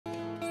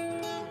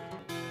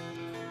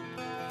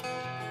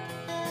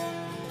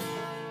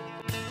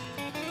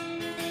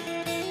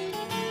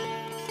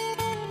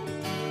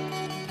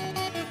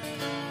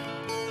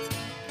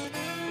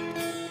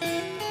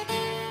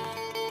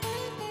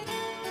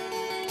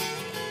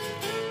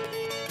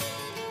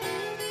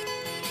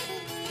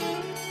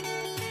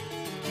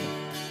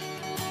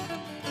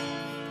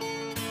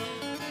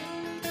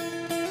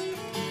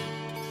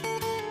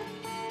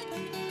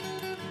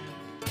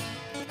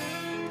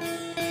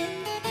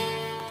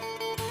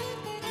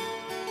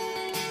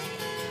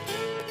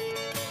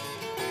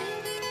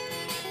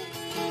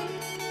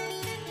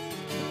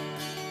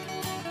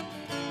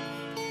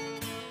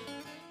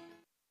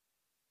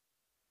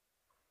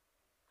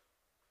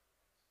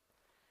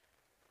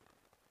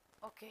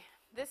Okay,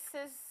 this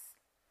is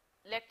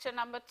lecture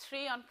number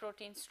 3 on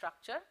protein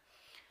structure.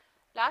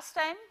 Last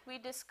time we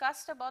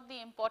discussed about the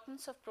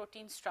importance of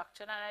protein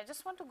structure, and I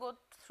just want to go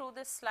through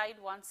this slide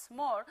once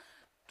more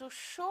to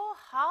show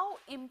how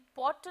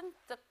important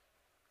the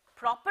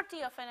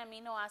property of an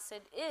amino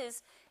acid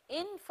is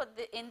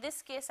in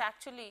this case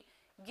actually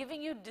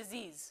giving you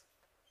disease.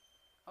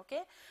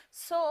 Okay.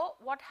 So,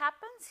 what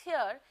happens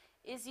here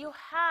is you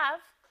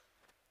have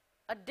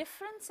a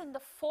difference in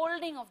the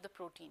folding of the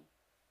protein.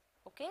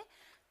 Okay.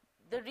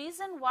 The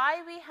reason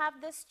why we have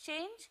this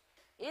change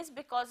is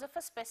because of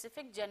a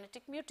specific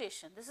genetic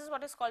mutation. This is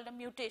what is called a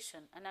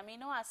mutation, an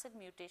amino acid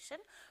mutation,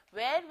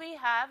 where we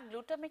have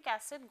glutamic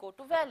acid go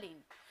to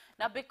valine.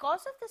 Now,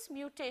 because of this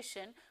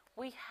mutation,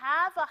 we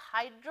have a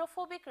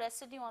hydrophobic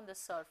residue on the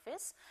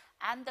surface,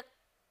 and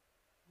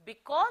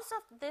because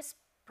of this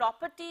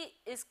property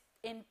is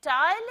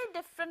entirely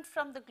different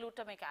from the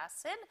glutamic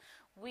acid,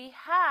 we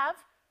have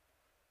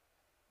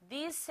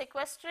these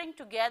sequestering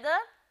together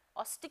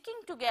or sticking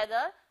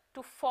together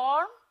to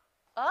form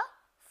a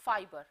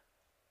fiber,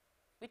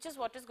 which is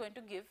what is going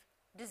to give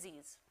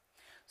disease.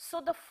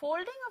 So, the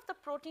folding of the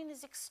protein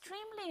is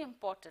extremely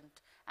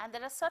important, and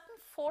there are certain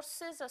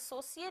forces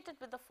associated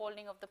with the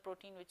folding of the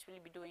protein which we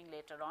will be doing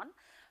later on.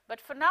 But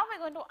for now we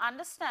are going to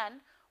understand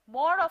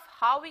more of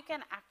how we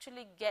can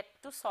actually get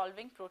to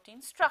solving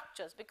protein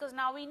structures, because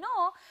now we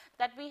know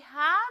that we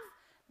have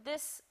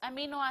this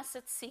amino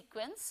acid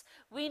sequence,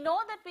 we know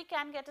that we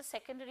can get a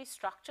secondary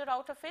structure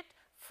out of it,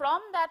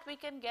 from that we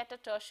can get a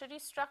tertiary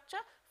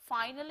structure,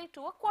 finally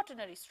to a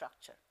quaternary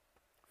structure.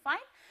 Fine.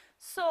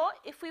 So,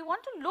 if we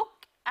want to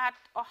look at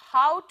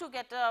how to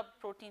get a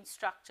protein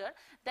structure,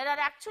 there are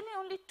actually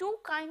only two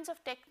kinds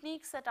of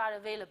techniques that are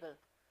available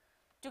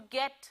to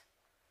get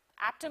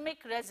atomic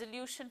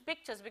resolution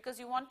pictures, because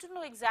you want to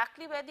know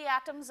exactly where the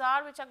atoms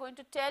are which are going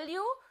to tell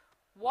you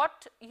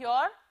what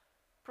your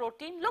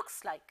protein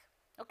looks like.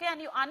 Okay,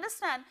 and you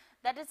understand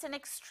that it is an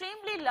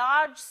extremely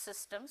large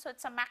system, so it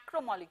is a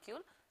macromolecule,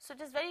 so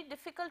it is very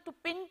difficult to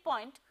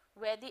pinpoint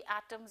where the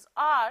atoms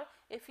are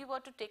if you were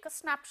to take a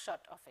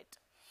snapshot of it.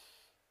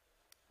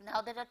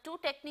 Now, there are two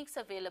techniques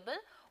available.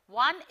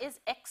 One is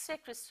X-ray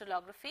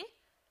crystallography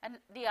and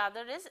the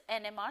other is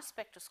NMR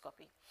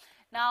spectroscopy.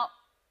 Now,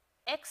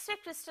 X-ray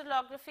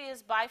crystallography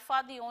is by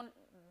far the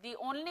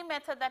only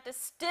method that is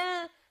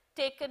still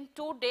taken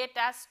to date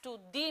as to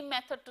the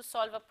method to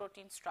solve a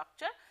protein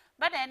structure,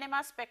 but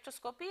NMR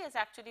spectroscopy is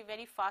actually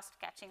very fast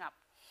catching up.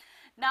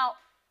 Now,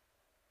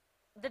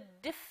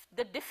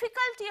 the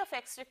difficulty of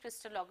X-ray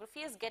crystallography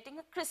is getting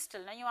a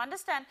crystal. Now, you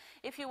understand,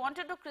 if you want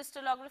to do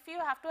crystallography, you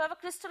have to have a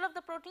crystal of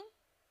the protein.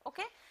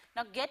 Okay.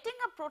 Now, getting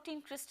a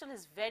protein crystal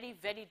is very,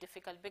 very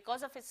difficult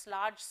because of its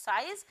large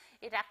size.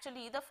 It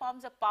actually either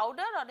forms a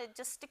powder or it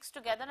just sticks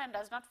together and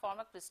does not form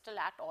a crystal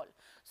at all.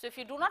 So, if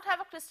you do not have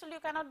a crystal, you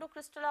cannot do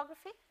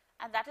crystallography,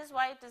 and that is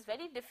why it is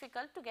very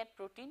difficult to get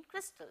protein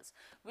crystals,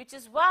 which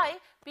is why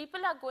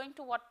people are going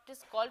to what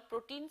is called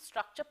protein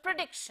structure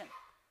prediction.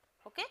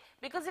 Okay,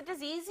 because it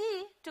is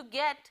easy to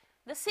get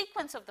the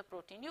sequence of the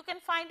protein. You can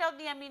find out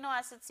the amino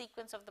acid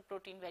sequence of the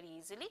protein very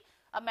easily,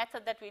 a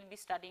method that we will be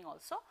studying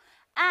also,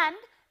 and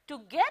to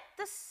get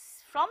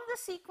this from the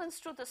sequence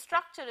to the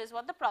structure is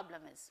what the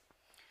problem is.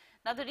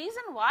 Now, the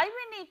reason why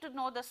we need to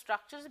know the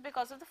structure is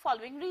because of the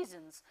following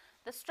reasons.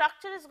 The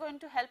structure is going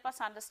to help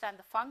us understand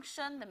the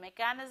function, the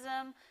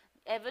mechanism,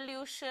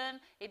 evolution.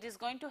 It is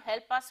going to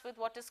help us with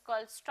what is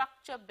called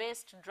structure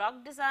based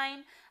drug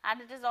design,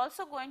 and it is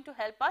also going to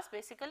help us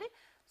basically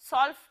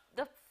solve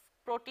the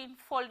protein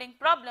folding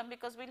problem,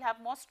 because we will have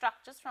more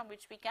structures from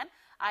which we can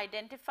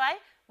identify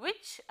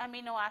which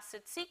amino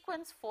acid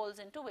sequence folds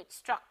into which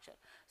structure.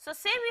 So,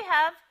 say we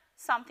have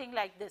something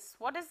like this.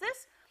 What is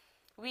this?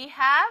 We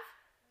have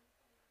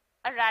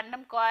a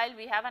random coil,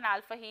 we have an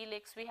alpha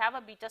helix, we have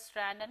a beta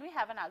strand, and we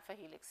have an alpha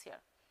helix here.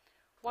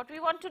 What we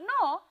want to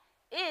know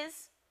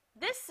is,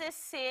 this is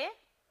say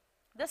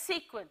the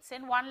sequence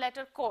in one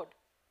letter code.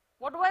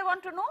 What do I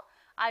want to know?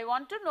 I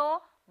want to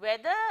know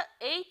whether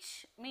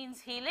H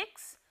means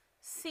helix,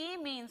 C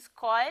means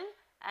coil,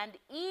 and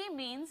E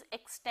means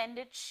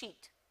extended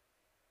sheet.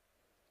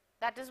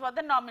 That is what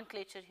the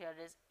nomenclature here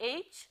is,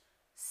 H,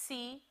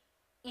 C,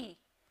 E.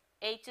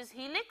 H is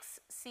helix,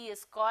 C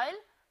is coil,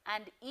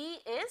 and E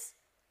is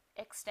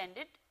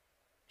extended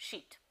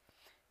sheet.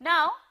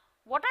 Now,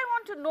 what I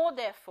want to know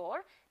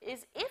therefore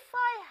is, if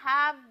I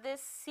have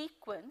this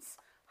sequence,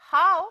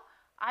 how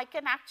I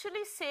can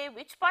actually say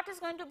which part is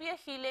going to be a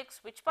helix,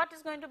 which part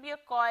is going to be a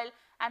coil,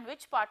 and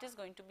which part is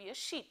going to be a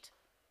sheet.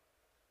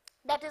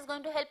 That is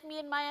going to help me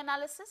in my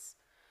analysis.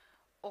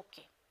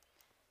 Okay.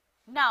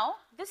 Now,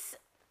 this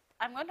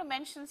I am going to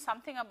mention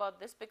something about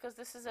this, because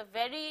this is a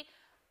very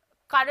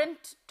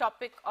current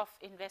topic of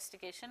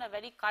investigation, a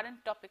very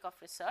current topic of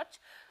research,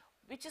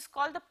 which is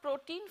called the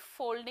protein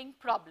folding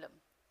problem.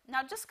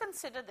 Now, just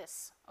consider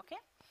this. Okay.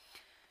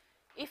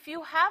 If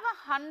you have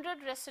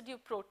 100 residue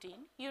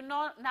protein, you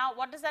know now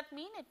what does that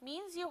mean? It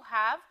means you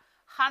have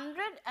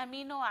 100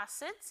 amino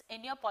acids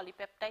in your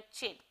polypeptide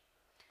chain.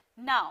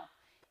 Now,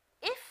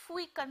 if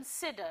we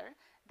consider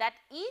that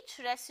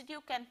each residue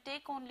can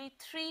take only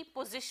 3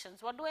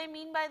 positions. What do I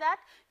mean by that?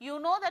 You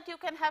know that you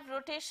can have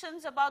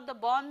rotations about the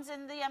bonds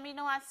in the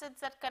amino acids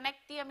that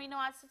connect the amino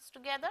acids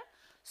together.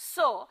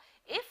 So,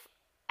 if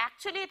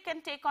actually it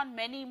can take on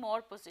many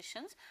more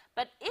positions,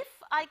 but if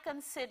I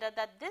consider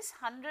that this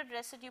 100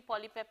 residue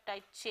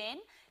polypeptide chain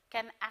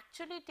can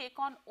actually take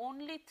on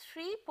only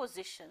 3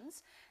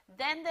 positions,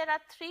 then there are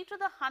 3 to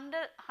the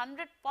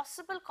 100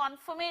 possible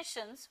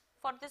conformations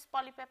for this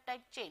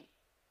polypeptide chain,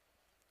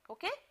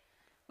 okay,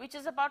 which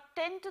is about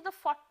 10 to the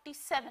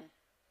 47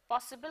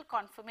 possible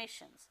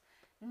conformations.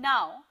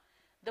 Now,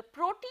 the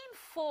protein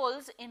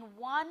folds in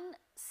one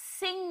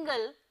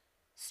single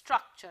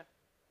structure.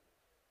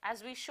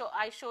 As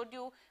I showed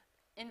you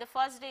in the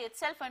first day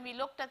itself when we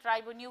looked at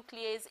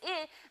ribonuclease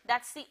A,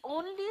 that is the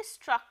only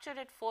structure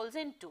it folds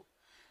into.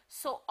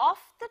 So, of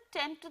the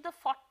 10 to the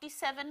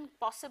 47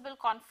 possible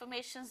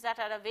conformations that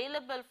are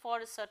available for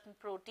a certain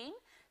protein,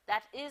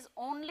 that is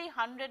only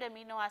 100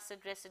 amino acid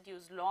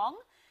residues long.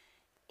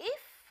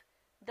 If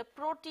the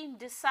protein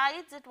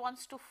decides it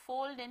wants to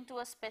fold into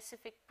a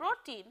specific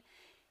protein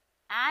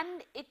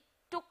and it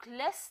took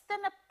less than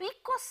a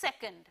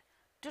picosecond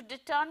to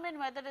determine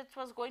whether it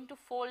was going to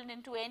fold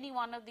into any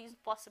one of these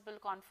possible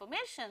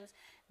conformations,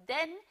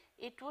 then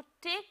it would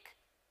take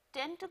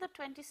 10 to the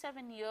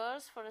 27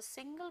 years for a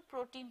single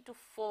protein to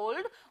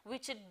fold,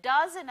 which it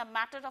does in a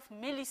matter of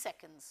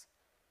milliseconds.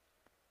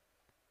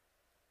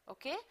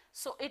 Okay?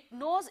 So, it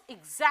knows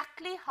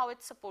exactly how it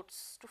is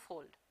supposed to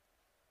fold.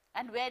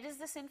 And where is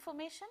this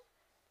information?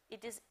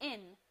 It is in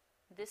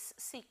this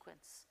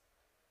sequence.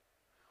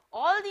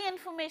 All the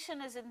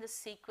information is in this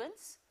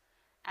sequence,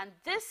 and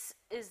this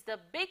is the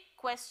big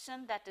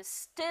question that is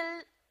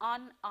still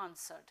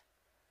unanswered.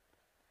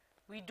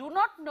 We do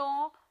not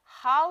know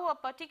how a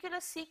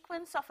particular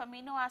sequence of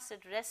amino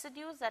acid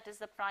residues, that is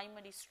the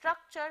primary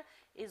structure,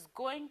 is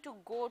going to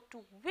go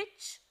to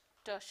which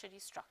tertiary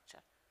structure.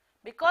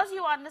 Because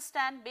you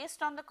understand,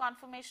 based on the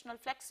conformational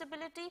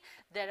flexibility,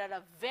 there are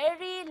a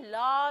very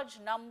large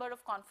number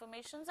of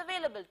conformations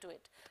available to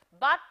it,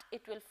 but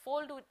it will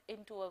fold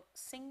into a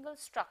single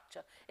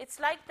structure. It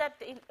is like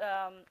that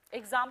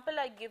example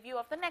I give you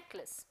of the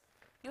necklace.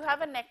 You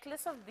have a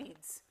necklace of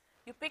beads.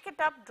 You pick it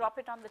up, drop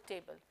it on the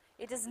table.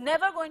 It is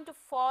never going to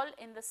fall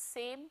in the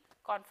same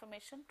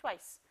conformation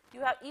twice.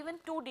 You have even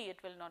 2D, it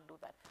will not do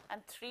that,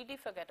 and 3D,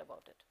 forget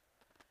about it.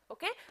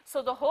 Okay?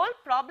 So, the whole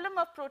problem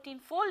of protein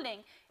folding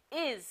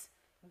is,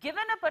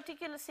 given a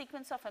particular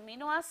sequence of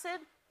amino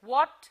acid,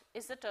 what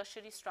is the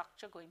tertiary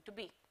structure going to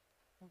be?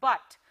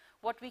 But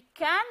what we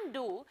can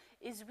do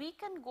is we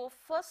can go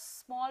for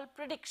small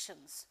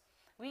predictions.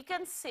 We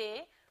can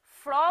say,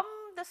 from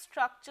the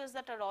structures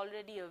that are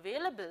already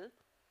available,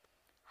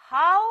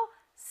 how,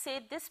 say,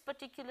 this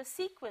particular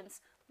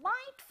sequence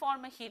might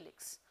form a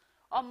helix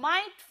or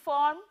might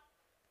form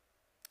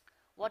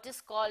what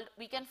is called,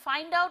 we can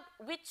find out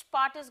which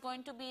part is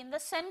going to be in the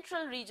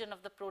central region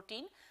of the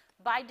protein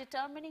by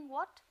determining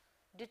what?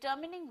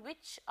 Determining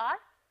which are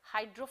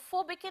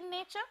hydrophobic in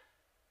nature.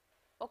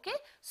 Okay?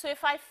 So,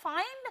 if I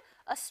find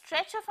a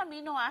stretch of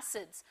amino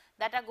acids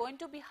that are going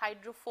to be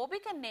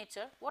hydrophobic in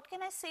nature, what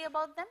can I say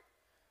about them?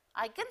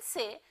 I can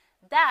say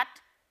that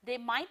they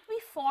might be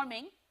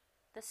forming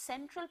the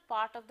central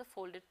part of the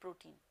folded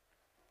protein.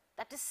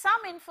 That is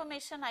some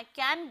information I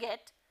can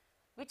get,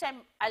 which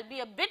I'll be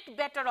a bit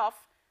better off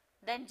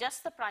than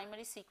just the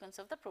primary sequence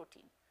of the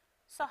protein.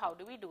 So, how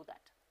do we do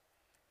that?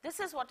 This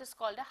is what is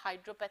called a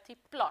hydropathy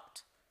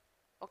plot.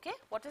 Okay?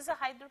 What is a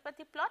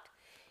hydropathy plot?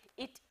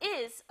 It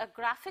is a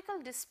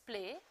graphical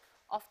display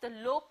of the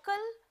local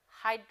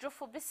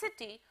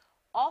hydrophobicity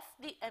of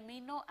the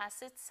amino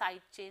acid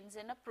side chains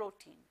in a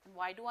protein. And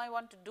why do I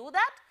want to do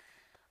that?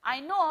 I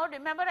know,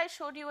 remember I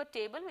showed you a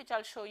table, which I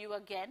will show you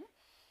again,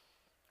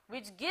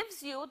 which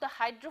gives you the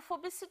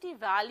hydrophobicity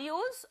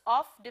values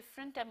of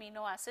different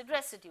amino acid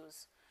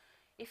residues.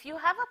 If you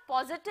have a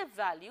positive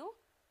value,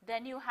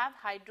 then you have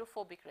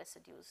hydrophobic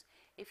residues.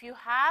 If you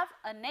have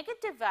a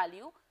negative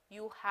value,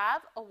 you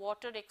have a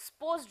water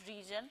exposed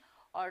region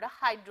or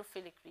a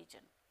hydrophilic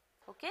region.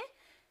 Okay?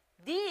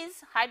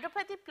 These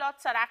hydropathy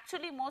plots are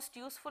actually most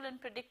useful in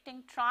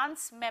predicting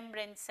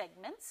transmembrane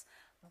segments,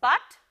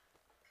 but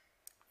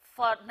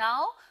for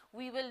now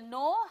we will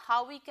know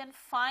how we can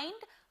find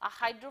a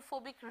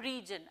hydrophobic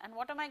region. And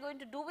what am I going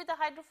to do with the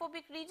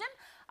hydrophobic region?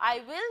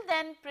 I will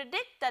then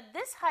predict that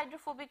this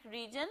hydrophobic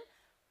region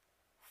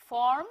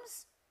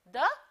forms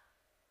the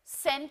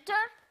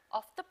center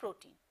of the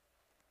protein,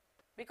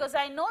 because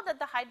I know that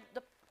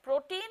the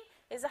protein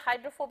is a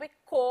hydrophobic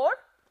core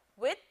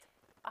with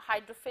a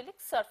hydrophilic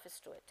surface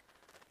to it.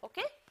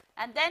 Okay?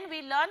 And then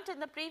we learnt in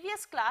the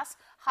previous class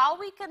how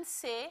we can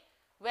say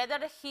whether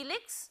a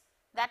helix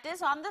that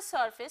is on the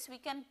surface, we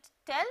can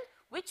tell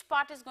which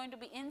part is going to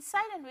be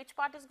inside and which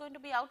part is going to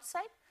be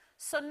outside.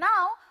 So,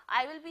 now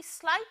I will be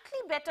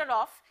slightly better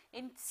off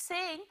in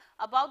saying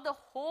about the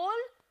whole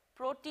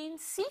protein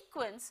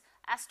sequence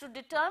as to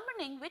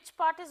determining which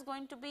part is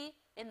going to be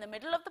in the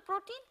middle of the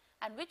protein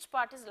and which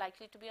part is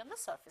likely to be on the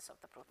surface of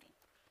the protein.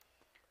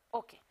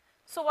 Okay.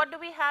 So, what do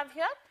we have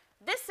here?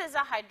 This is a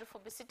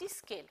hydrophobicity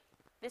scale.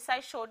 This I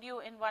showed you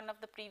in one of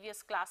the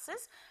previous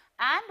classes.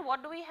 And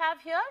what do we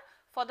have here?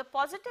 For the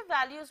positive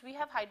values, we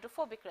have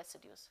hydrophobic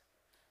residues.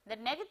 The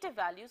negative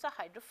values are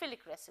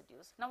hydrophilic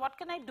residues. Now, what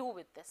can I do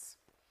with this?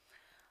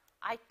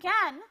 I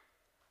can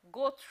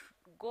go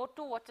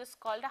to what is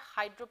called a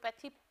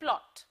hydropathy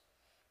plot.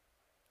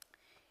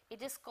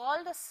 It is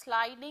called a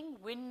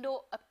sliding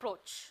window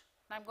approach.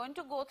 Now, I am going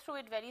to go through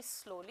it very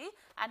slowly,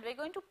 and we are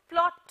going to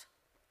plot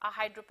a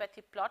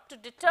hydropathy plot to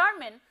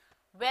determine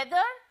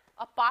whether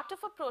a part of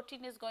a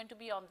protein is going to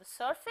be on the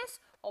surface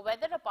or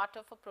whether a part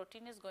of a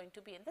protein is going to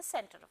be in the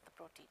center of the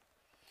protein.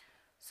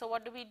 So,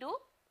 what do?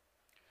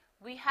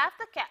 We have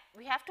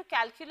to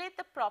calculate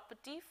the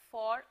property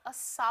for a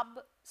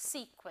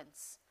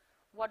subsequence.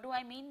 What do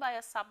I mean by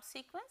a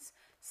subsequence?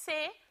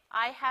 Say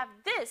I have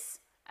this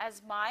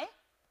as my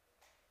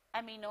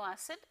amino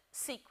acid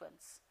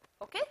sequence.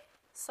 Okay?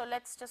 So,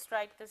 let us just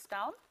write this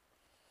down.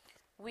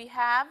 We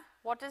have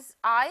what is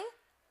I?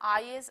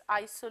 I is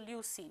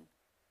isoleucine.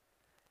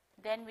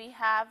 Then we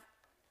have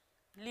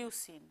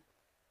leucine,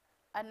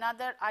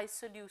 another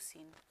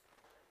isoleucine,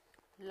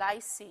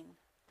 lysine,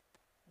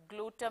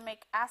 glutamic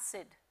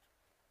acid,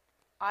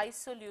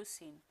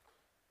 isoleucine,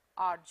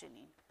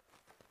 arginine.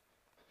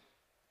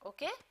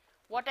 Okay?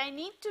 What I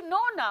need to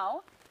know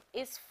now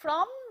is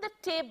from the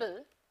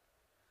table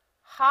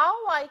how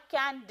I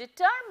can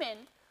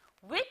determine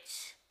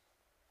which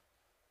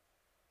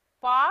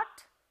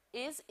part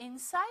is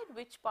inside,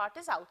 which part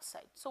is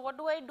outside. So, what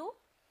do?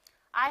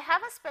 I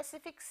have a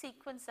specific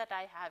sequence that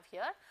I have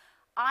here.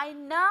 I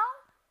now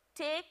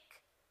take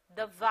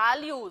the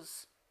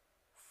values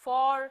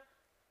for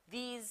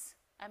these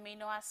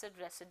amino acid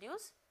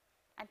residues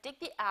and take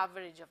the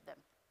average of them.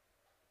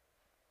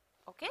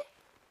 Okay?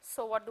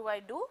 So, what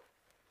do?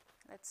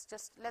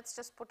 Let's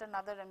just put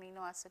another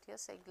amino acid here,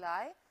 say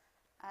gly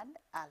and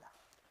ala.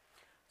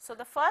 So,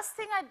 the first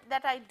thing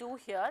that I do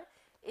here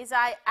is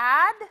I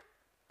add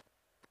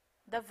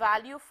the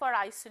value for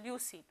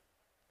isoleucine.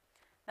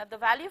 Now, the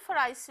value for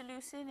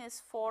isoleucine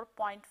is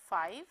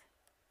 4.5,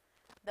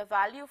 the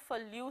value for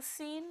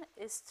leucine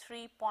is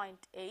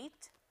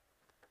 3.8,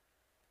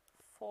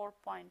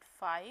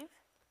 4.5,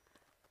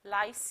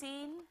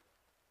 lysine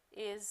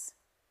is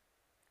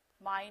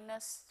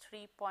minus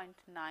 3.9.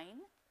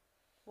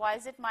 Why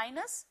is it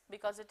minus?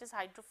 Because it is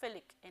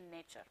hydrophilic in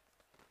nature.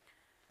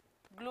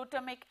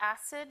 Glutamic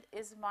acid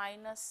is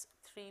minus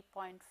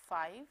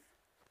 3.5,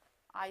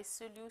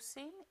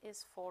 isoleucine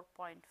is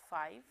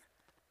 4.5,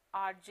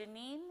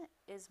 arginine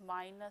is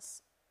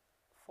minus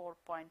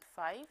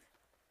 4.5,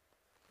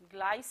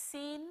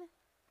 glycine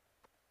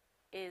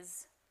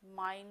is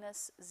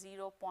minus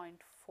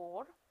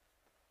 0.4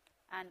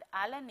 and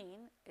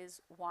alanine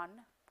is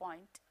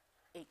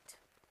 1.8.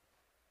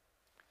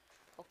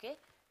 Okay.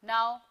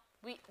 Now,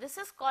 this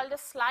is called a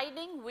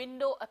sliding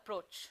window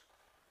approach.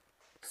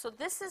 So,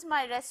 this is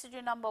my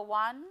residue number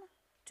 1,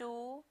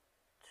 2,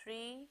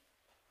 3,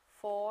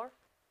 4,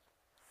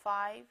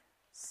 5,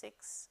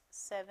 6,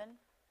 7,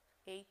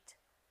 8,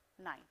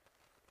 9.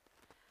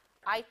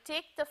 I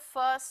take the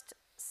first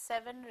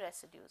 7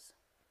 residues,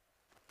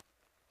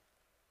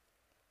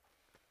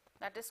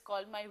 that is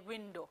called my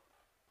window.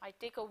 I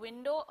take a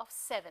window of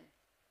 7.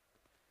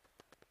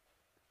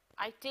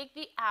 I take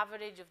the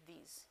average of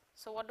these.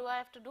 So, what do I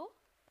have to do?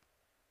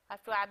 I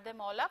have to add them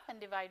all up and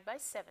divide by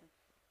 7.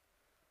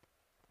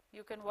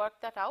 You can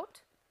work that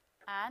out,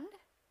 and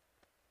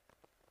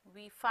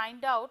we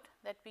find out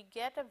that we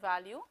get a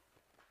value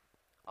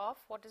of,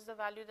 what is the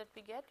value that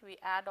we get? We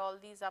add all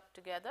these up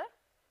together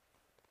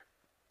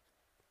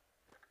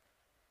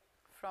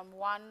from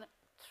 1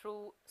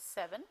 through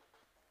 7,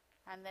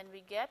 and then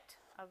we get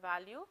a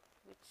value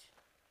which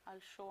I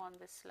will show on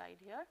this slide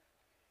here.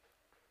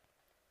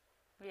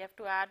 We have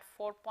to add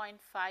 4.5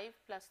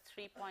 plus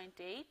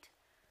 3.8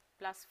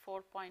 plus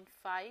 4.5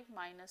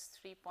 minus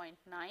 3.9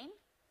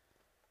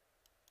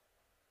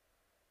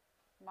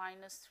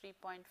 minus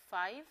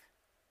 3.5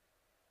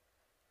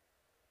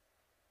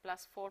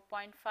 plus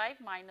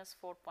 4.5 minus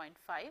 4.5.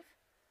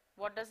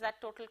 What does that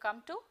total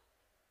come to?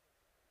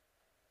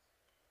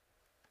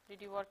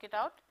 Did you work it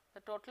out?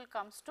 The total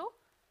comes to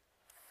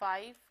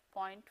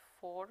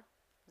 5.40.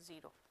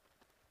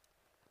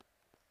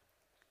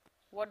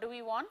 What do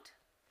we want?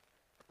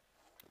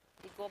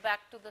 We go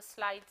back to the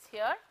slides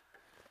here.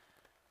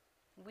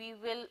 We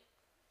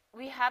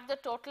have the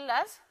total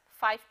as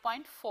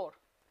 5.4.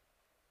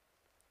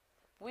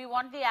 We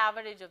want the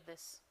average of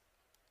this.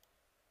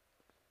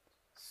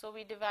 So,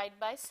 we divide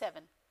by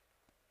 7,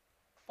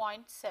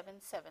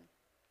 0.77.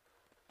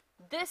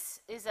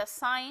 This is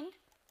assigned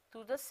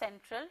to the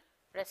central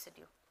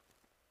residue.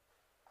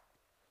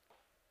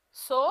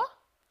 So,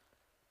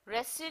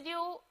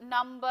 residue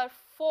number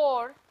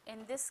 4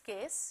 in this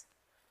case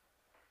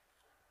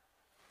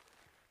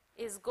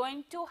is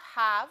going to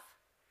have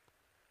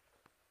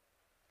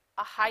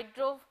a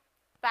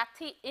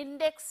hydropathy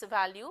index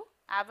value,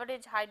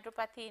 average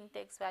hydropathy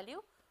index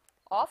value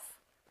of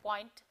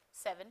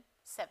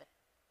 0.77.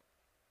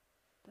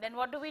 Then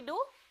what do?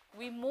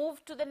 We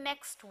move to the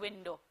next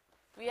window.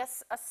 We are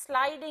a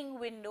sliding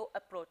window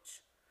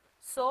approach.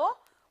 So,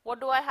 what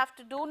do I have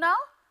to do now?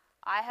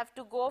 I have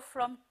to go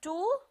from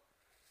 2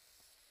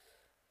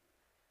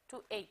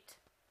 to 8.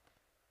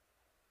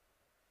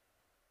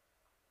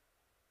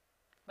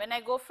 When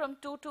I go from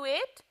 2 to 8,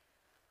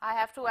 I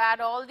have to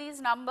add all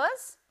these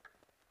numbers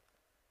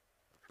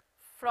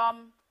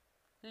from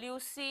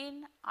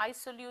leucine,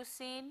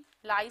 isoleucine,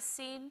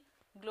 lysine,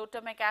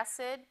 glutamic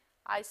acid,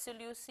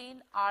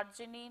 isoleucine,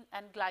 arginine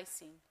and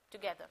glycine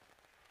together.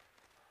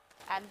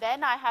 And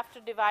then I have to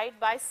divide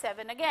by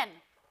 7 again.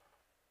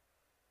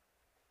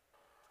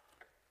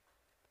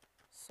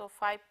 So,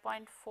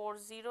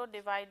 5.40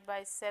 divided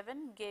by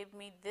 7 gave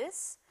me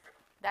this,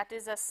 that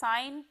is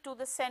assigned to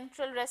the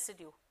central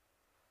residue.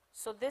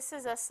 So, this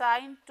is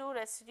assigned to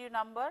residue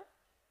number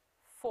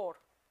 4,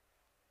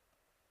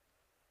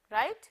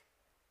 right.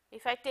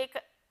 If I take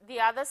the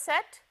other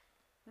set,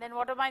 then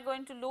what am I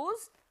going to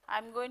lose? I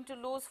am going to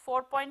lose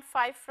 4.5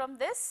 from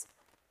this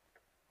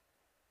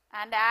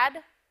and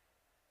add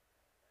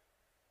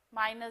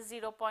minus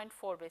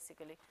 0.4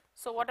 basically.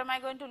 So, what am I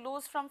going to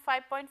lose from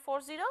 5.40?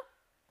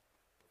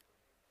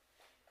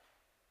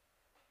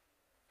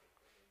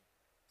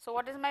 So,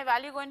 what is my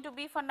value going to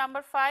be for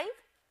number 5?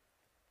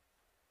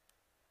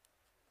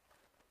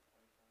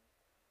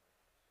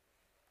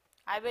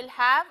 I will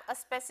have a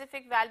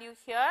specific value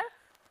here.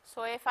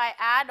 So, if I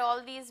add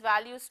all these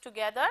values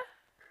together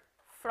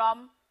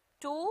from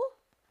 2,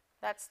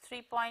 that is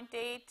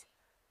 3.8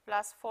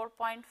 plus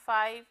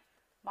 4.5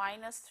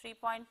 minus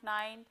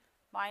 3.9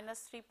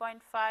 minus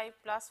 3.5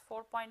 plus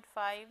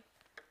 4.5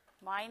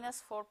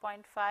 minus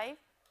 4.5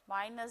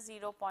 minus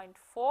 0.4,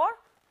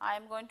 I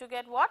am going to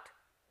get what?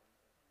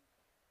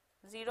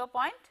 0.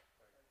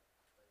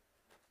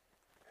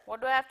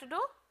 What do I have to do?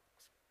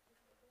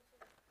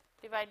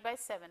 Divide by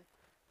 7.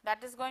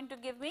 That is going to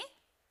give me,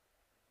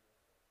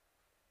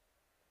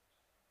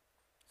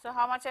 so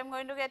how much I am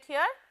going to get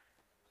here?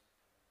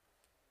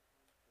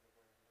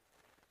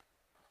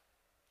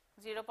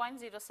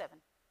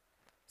 0.07.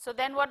 So,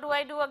 then what do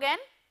I do again?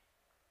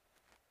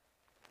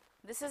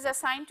 This is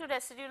assigned to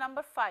residue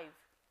number 5.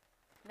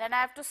 Then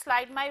I have to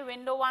slide my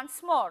window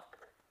once more.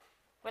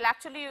 Well,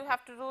 actually you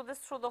have to do this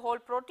through the whole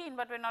protein,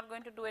 but we are not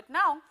going to do it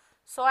now.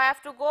 So, I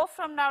have to go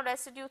from now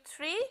residue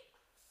 3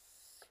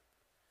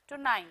 to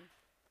 9.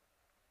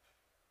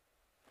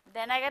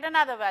 Then I get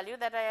another value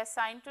that I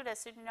assign to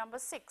residue number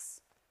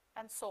 6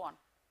 and so on.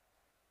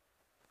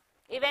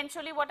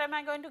 Eventually, what am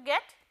I going to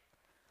get?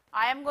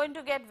 I am going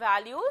to get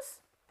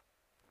values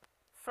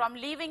from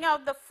leaving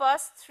out the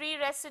first 3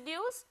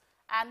 residues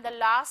and the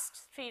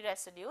last 3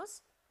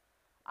 residues.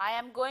 I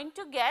am going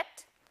to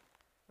get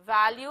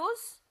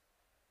values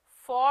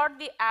for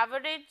the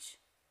average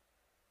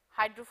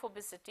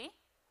hydrophobicity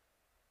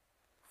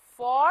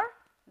for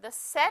the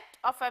set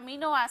of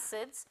amino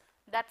acids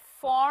that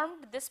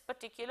formed this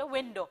particular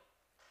window,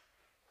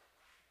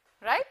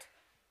 right.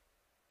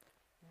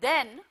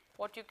 Then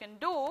what you can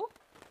do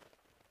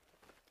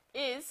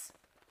is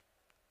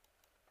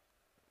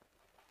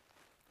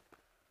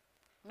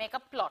make a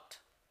plot.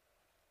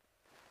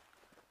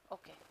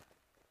 Okay.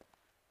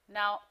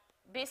 Now,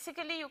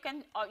 basically you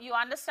can you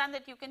understand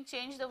that you can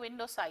change the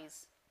window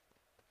size.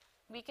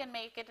 We can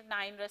make it a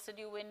 9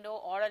 residue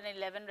window or an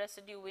 11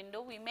 residue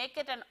window. We make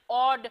it an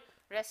odd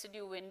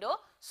residue window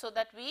so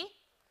that we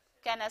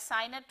can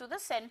assign it to the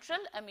central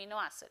amino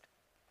acid.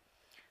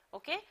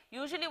 Okay.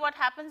 Usually what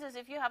happens is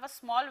if you have a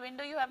small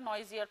window, you have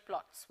noisier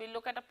plots. We will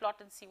look at a plot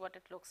and see what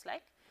it looks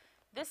like.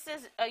 This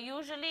is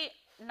usually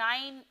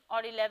 9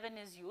 or 11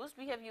 is used.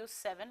 We have used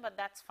 7, but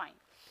that is fine.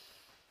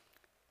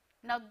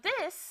 Now,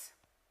 this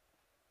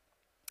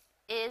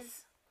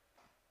is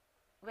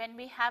when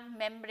we have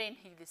membrane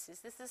helices.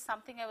 This is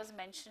something I was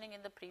mentioning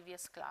in the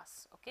previous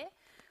class. Okay.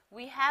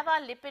 We have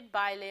our lipid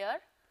bilayer,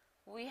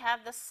 we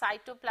have the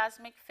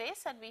cytoplasmic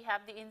face, and we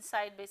have the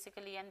inside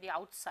basically and the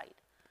outside.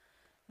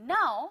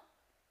 Now,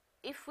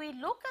 if we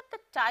look at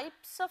the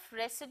types of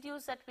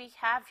residues that we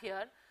have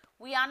here,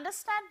 we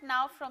understand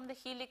now from the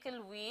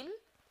helical wheel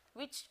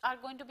which are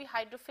going to be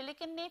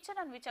hydrophilic in nature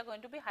and which are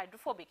going to be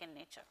hydrophobic in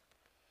nature.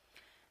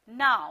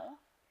 Now,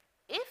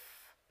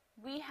 if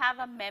we have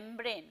a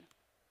membrane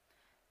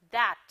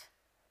that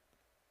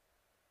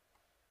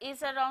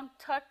is around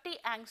 30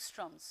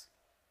 angstroms,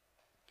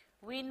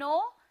 we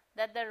know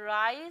that the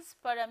rise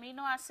per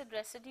amino acid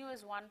residue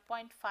is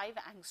 1.5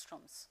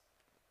 angstroms.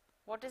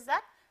 What is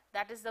that?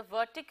 That is the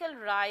vertical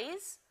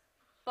rise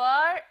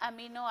per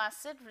amino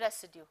acid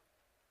residue.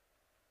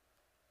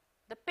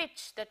 The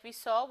pitch that we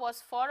saw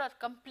was for a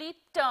complete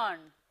turn,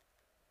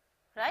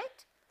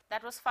 right?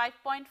 That was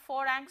 5.4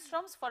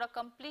 angstroms for a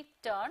complete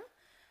turn,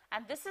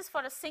 and this is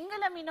for a single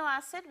amino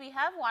acid, we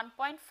have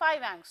 1.5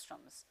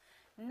 angstroms.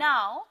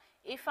 Now,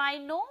 if I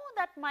know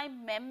that my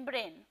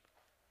membrane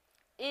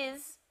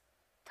is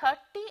 30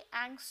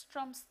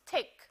 angstroms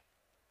thick,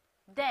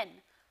 then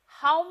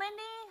how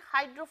many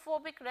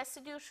hydrophobic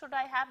residues should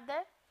I have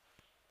there?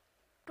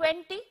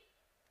 20.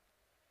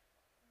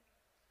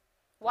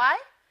 Why?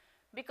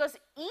 Because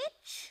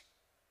each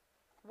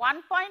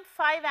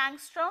 1.5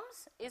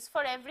 angstroms is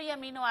for every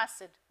amino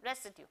acid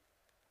residue.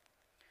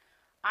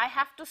 I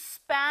have to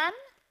span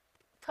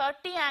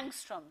 30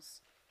 angstroms.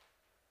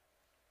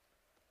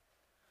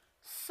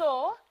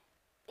 So,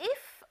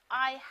 if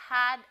I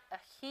had a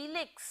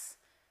helix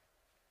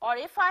or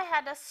if I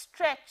had a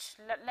stretch,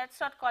 let us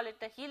not call it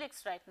a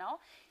helix right now,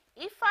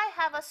 if I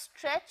have a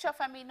stretch of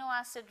amino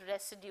acid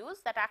residues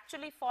that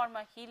actually form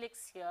a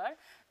helix here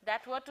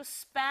that were to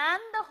span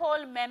the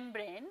whole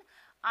membrane,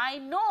 I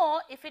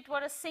know if it were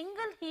a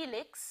single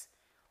helix,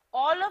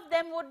 all of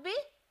them would be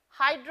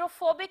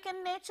hydrophobic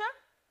in nature.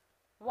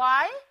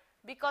 Why?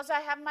 Because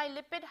I have my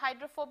lipid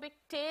hydrophobic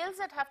tails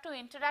that have to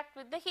interact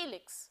with the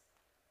helix,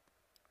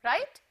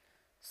 right?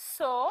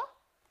 So,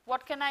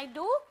 what can I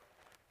do?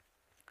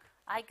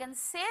 I can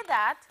say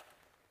that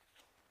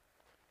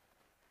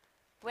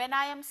when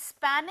I am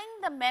spanning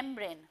the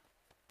membrane,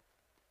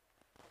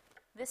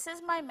 this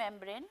is my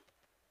membrane,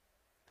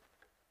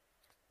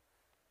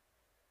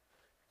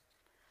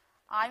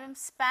 I am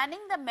spanning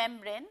the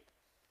membrane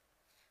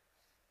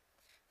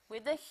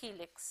with a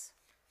helix.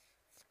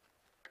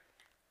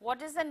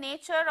 What is the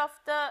nature of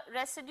the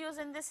residues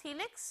in this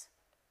helix?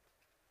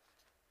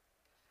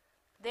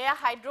 They are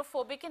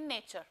hydrophobic in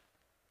nature,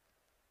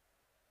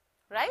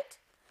 right?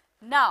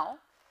 Now,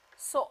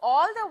 so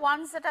all the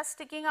ones that are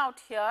sticking out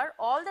here,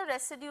 all the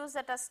residues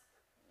that are,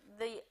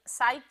 the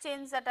side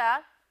chains that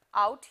are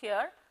out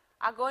here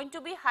are going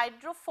to be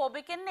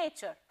hydrophobic in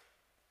nature.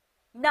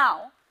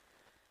 Now,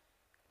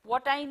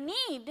 what I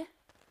need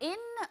in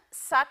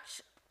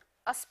such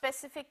a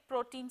specific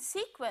protein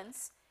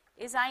sequence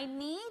is I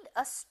need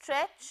a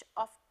stretch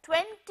of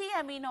 20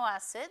 amino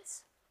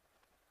acids,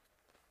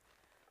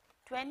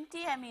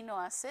 20 amino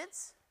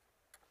acids.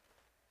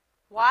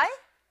 Why?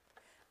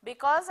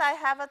 Because I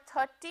have a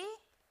 30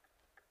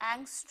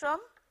 angstrom.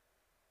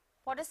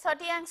 What is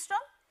 30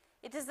 angstrom?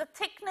 It is the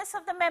thickness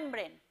of the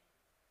membrane.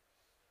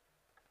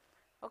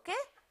 Okay?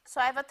 So,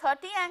 I have a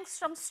 30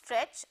 angstrom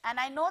stretch and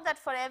I know that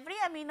for every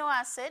amino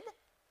acid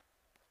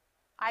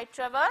I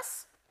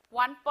traverse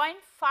 1.5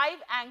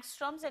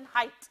 angstroms in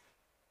height.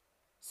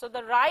 So,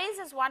 the rise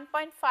is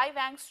 1.5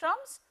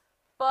 angstroms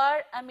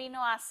per amino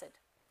acid.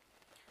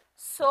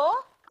 So,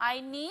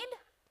 I need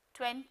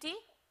 20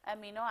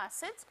 amino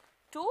acids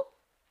to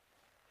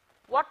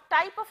what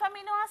type of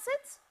amino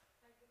acids?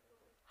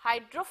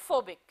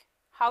 Hydrophobic.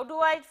 How do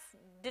I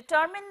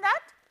determine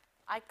that?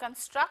 I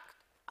construct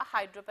a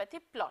hydropathy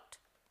plot.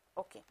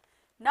 Okay.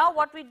 Now,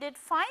 what we did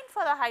find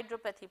for the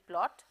hydropathy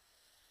plot,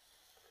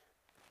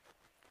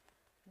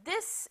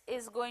 this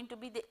is going to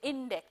be the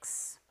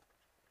index.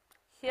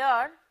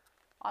 Here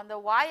on the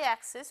y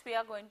axis we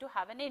are going to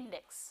have an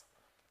index,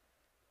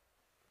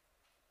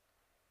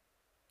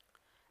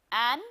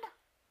 and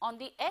on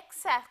the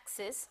x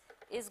axis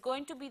is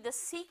going to be the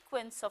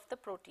sequence of the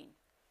protein,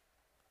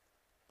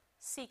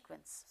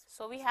 sequence.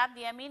 So, we have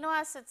the amino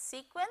acid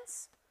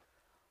sequence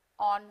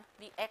on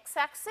the x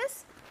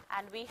axis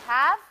and we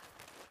have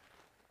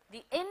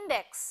the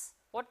index.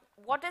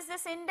 What is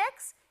this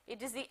index?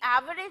 It is the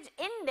average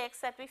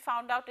index that we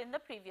found out in the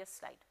previous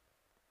slide.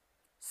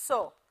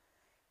 So,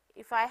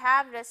 if I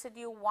have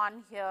residue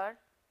 1 here,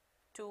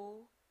 2,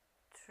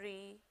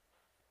 3,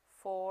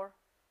 4,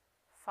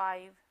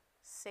 5,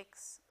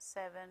 6,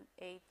 7,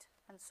 8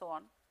 and so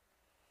on.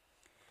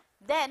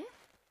 Then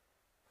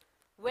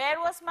where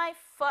was my,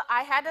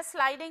 I had a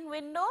sliding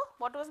window.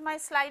 What was my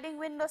sliding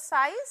window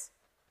size?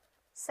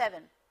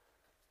 7.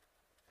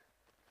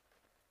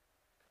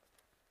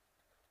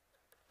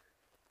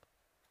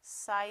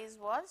 Size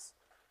was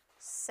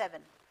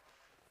 7.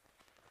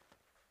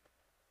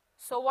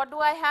 So, what do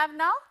I have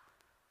now?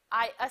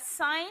 I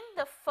assign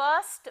the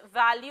first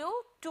value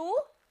to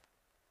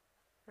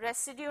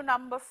residue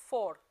number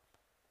 4,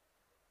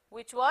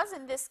 which was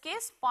in this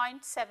case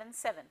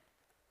 0.77.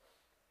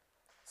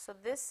 So,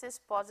 this is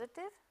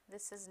positive,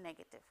 this is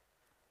negative.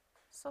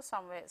 So,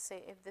 somewhere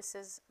say if this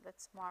is, let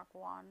us mark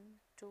 1,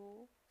 2,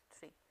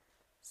 3.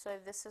 So,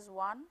 if this is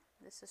 1,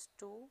 this is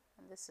 2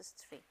 and this is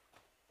 3.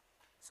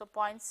 So,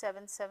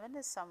 0.77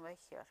 is somewhere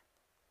here.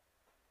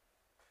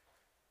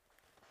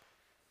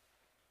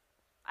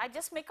 I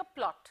just make a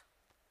plot.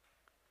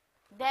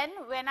 Then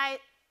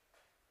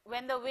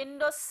when the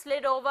window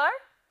slid over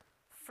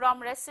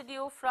from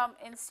residue from,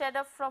 instead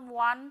of from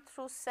 1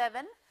 through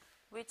 7,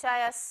 which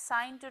I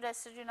assigned to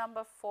residue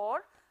number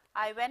 4,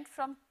 I went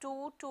from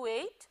 2 to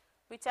 8,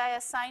 which I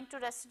assigned to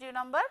residue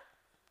number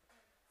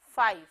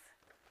 5.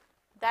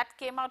 That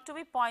came out to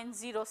be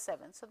 0.07.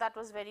 So, that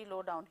was very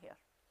low down here.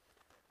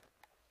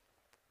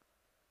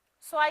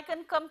 So, I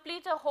can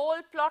complete a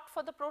whole plot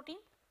for the protein,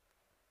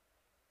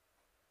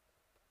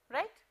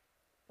 right?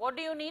 What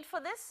do you need for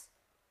this?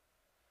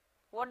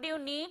 What do you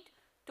need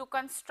to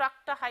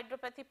construct a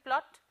hydropathy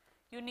plot?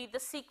 You need the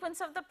sequence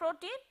of the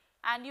protein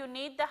and you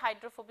need the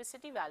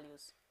hydrophobicity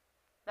values.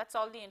 That is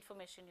all the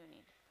information you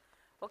need.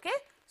 Okay?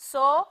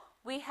 So,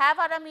 we have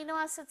our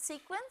amino acid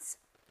sequence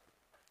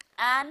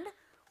and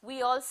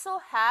we also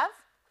have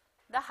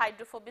the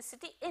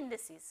hydrophobicity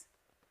indices.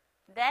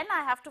 Then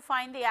I have to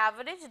find the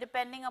average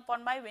depending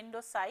upon my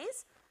window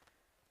size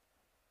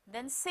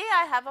then say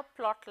I have a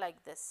plot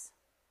like this.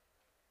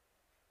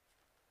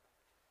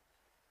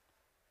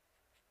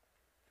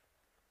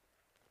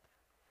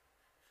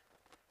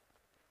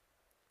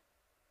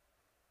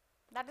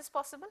 That is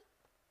possible.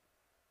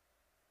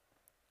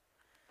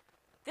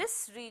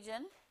 This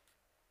region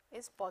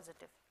is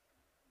positive,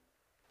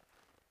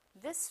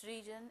 this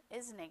region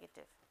is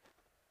negative.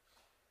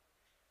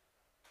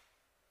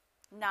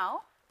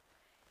 Now,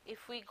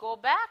 if we go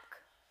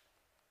back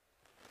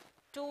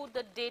to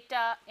the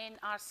data in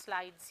our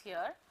slides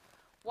here,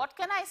 what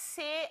can I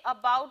say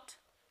about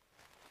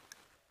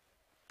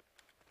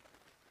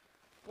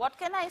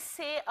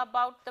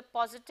the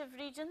positive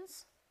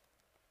regions?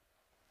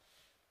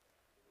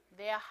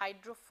 They are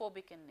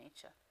hydrophobic in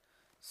nature.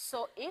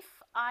 So,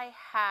 if I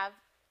have,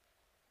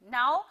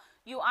 now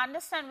you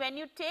understand, when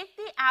you take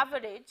the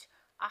average,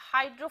 a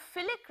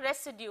hydrophilic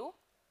residue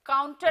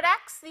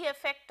counteracts the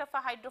effect of a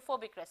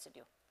hydrophobic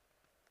residue,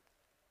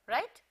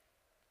 right?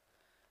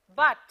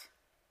 But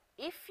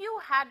if you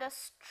had a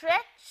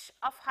stretch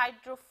of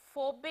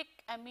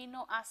hydrophobic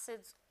amino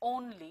acids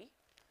only,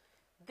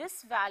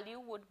 this value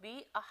would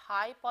be a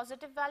high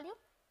positive value.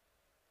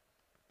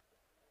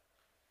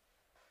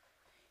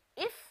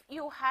 If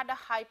you had a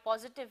high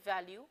positive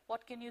value,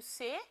 what can you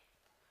say?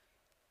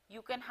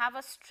 You can have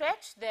a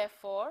stretch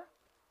therefore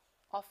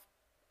of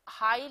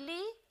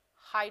highly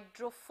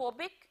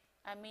hydrophobic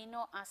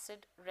amino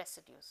acid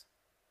residues.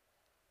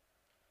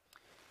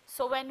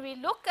 So, when we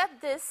look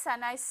at this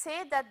and I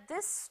say that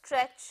this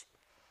stretch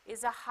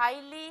is a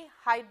highly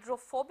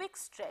hydrophobic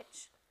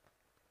stretch,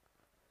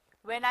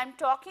 when I am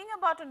talking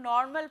about a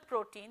normal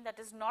protein that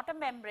is not a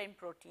membrane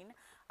protein,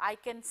 I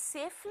can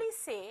safely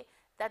say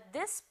that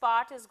this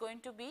part is going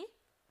to be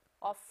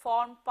or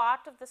form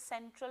part of the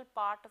central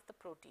part of the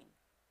protein,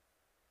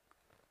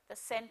 the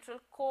central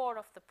core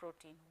of the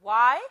protein.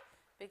 Why?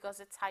 Because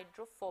it is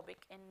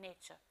hydrophobic in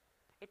nature,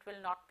 it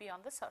will not be on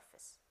the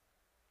surface.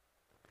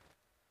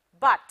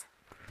 But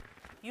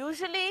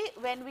usually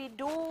when we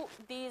do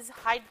these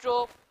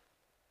hydropathy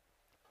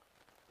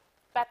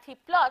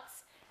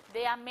plots,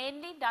 they are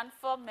mainly done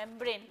for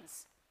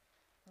membranes,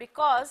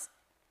 because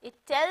it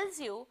tells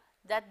you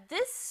that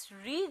this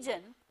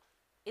region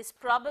is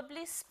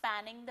probably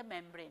spanning the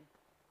membrane.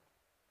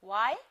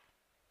 Why?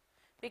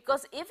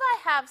 Because if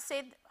I have,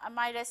 say,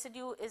 my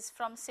residue is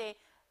from, say,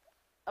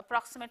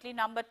 approximately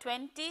number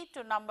 20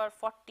 to number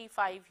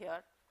 45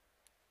 here.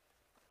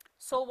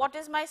 So, what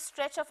is my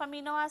stretch of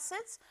amino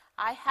acids?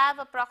 I have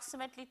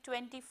approximately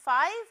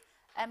 25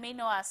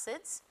 amino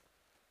acids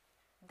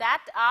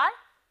that are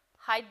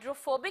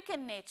hydrophobic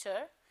in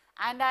nature,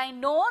 and I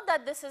know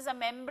that this is a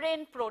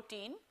membrane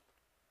protein.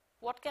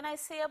 What can I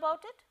say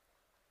about it?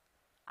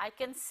 I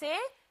can say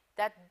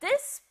that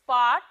this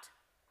part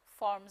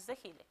forms the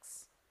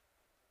helix.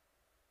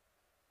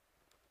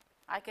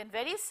 I can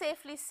very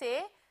safely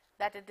say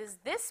that it is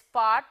this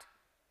part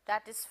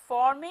that is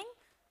forming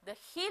the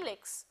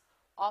helix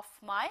of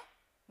my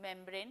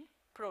membrane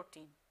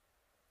protein.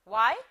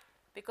 Why?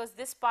 Because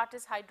this part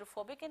is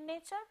hydrophobic in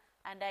nature,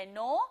 and I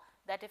know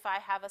that if I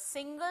have a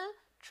single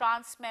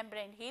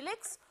transmembrane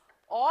helix,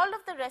 all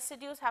of the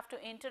residues have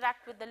to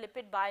interact with the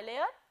lipid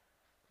bilayer,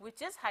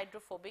 which is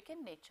hydrophobic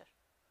in nature.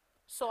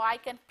 So, I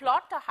can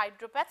plot a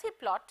hydropathy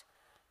plot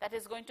that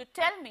is going to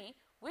tell me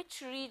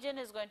which region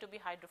is going to be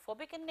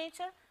hydrophobic in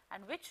nature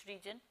and which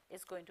region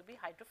is going to be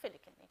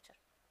hydrophilic in nature.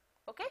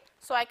 Okay?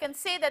 So, I can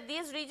say that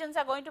these regions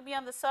are going to be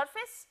on the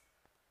surface,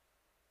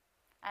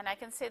 and I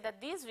can say that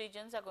these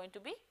regions are going to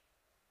be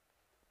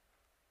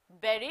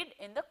buried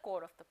in the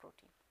core of the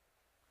protein.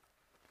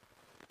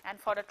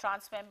 And for a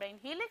transmembrane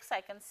helix,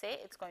 I can say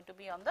it is going to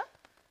be on the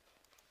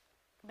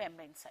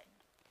membrane side.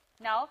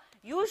 Now,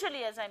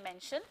 usually, as I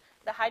mentioned,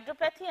 the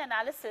hydropathy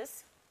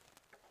analysis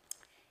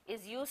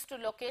is used to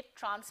locate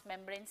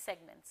transmembrane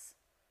segments,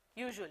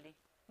 usually,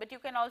 but you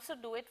can also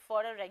do it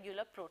for a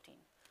regular protein,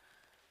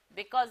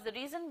 because the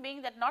reason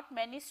being that not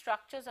many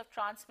structures of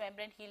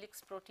transmembrane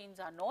helix proteins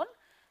are known.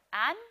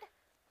 And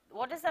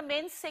what is the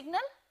main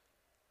signal?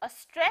 A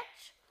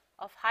stretch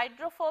of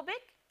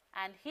hydrophobic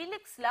and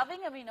helix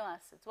loving amino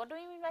acids. What do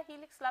we mean by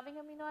helix loving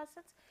amino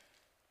acids?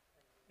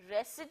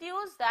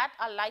 Residues that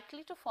are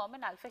likely to form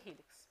an alpha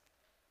helix,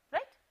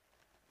 right?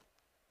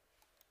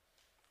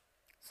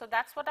 So,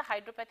 that is what a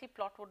hydropathy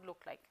plot would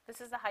look like.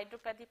 This is the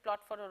hydropathy plot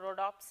for a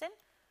rhodopsin,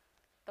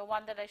 the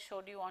one that I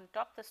showed you on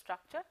top, the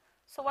structure.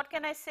 So, what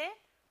can I say?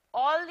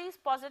 All these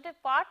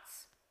positive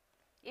parts,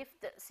 if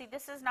see,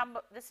 this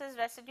is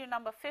residue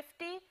number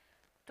 50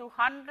 to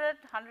 100,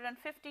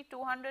 150,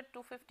 200,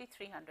 250,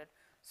 300.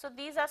 So,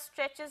 these are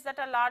stretches that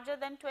are larger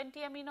than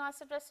 20 amino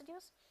acid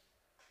residues.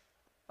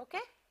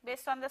 Okay?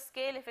 Based on the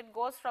scale, if it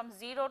goes from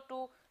 0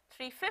 to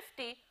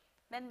 350,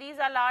 then these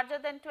are larger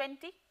than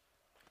 20.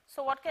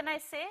 So, what can I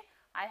say?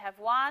 I have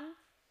 1,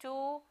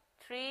 2,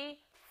 3,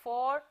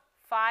 4,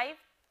 5,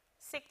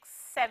 6,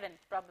 7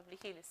 probably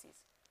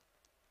helices.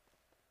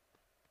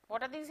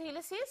 What are these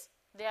helices?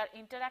 They are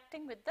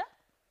interacting with the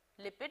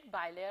lipid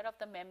bilayer of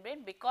the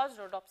membrane, because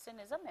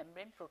rhodopsin is a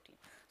membrane protein.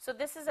 So,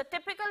 this is a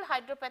typical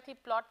hydropathy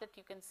plot that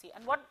you can see.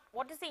 And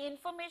what is the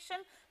information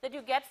that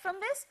you get from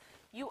this?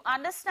 You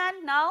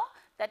understand now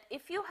that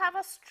if you have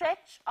a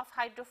stretch of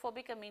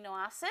hydrophobic amino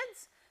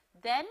acids,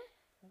 then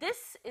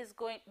this is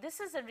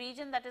a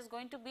region that is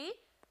going to be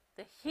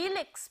the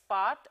helix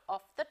part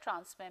of the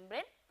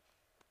transmembrane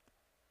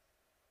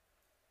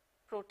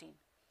protein,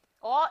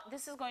 or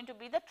this is going to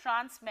be the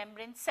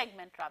transmembrane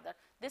segment rather.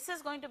 This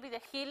is going to be the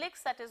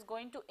helix that is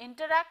going to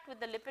interact with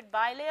the lipid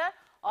bilayer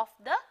of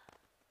the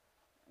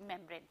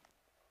membrane.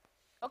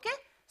 Okay?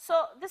 So,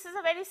 this is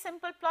a very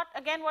simple plot.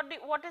 Again,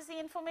 what is the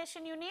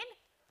information you need?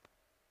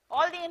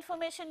 All the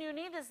information you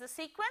need is the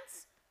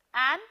sequence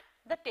and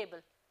the table,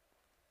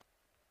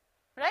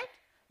 right?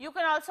 You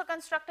can also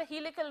construct a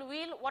helical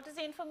wheel. What is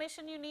the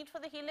information you need for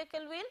the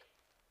helical wheel?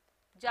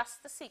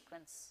 Just the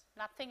sequence,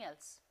 nothing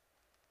else,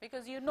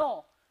 because you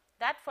know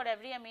that for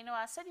every amino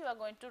acid you are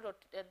going to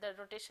the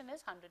rotation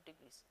is 100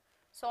 degrees.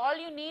 So, all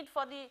you need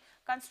for the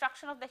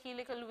construction of the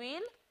helical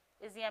wheel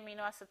is the amino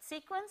acid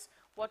sequence.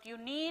 What you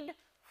need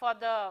for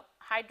the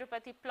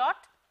hydropathy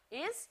plot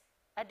is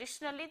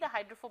additionally the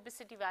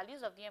hydrophobicity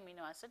values of the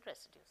amino acid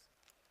residues.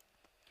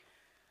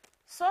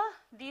 So,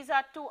 these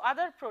are two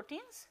other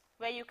proteins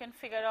where you can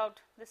figure out,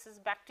 this is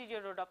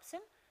bacteriorhodopsin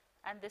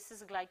and this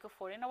is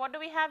glycophorin. Now, what do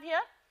we have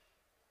here?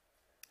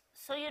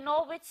 So, you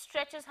know which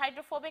stretch is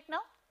hydrophobic now,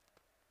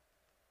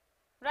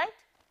 right?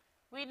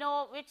 We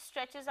know which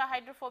stretches are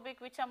hydrophobic,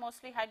 which are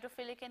mostly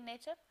hydrophilic in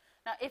nature.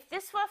 Now, if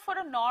this were for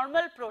a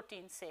normal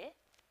protein, say,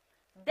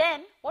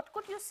 then what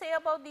could you say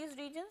about these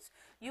regions?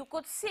 You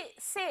could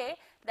say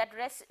that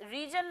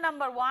region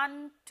number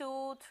 1,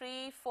 2,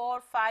 3,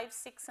 4, 5,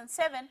 6 and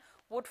 7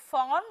 would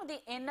form the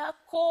inner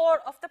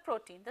core of the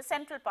protein, the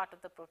central part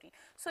of the protein.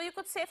 So, you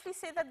could safely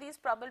say that these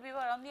probably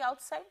were on the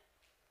outside.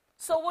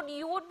 So,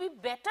 you would be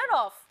better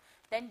off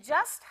than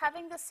just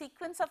having the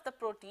sequence of the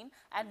protein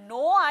and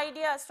no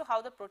idea as to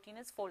how the protein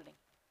is folding.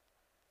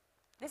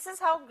 This is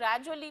how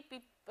gradually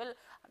people,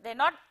 they are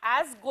not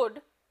as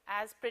good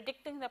as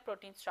predicting the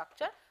protein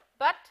structure,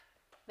 but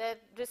the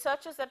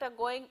researchers that are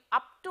going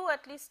up to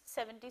at least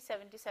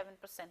 70-77%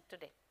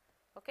 today,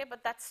 okay,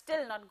 but that is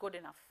still not good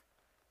enough.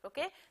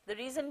 Okay. The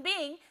reason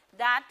being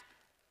that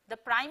the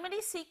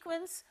primary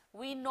sequence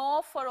we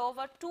know for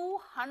over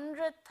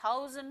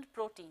 200,000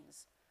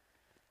 proteins,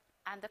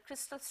 and the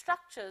crystal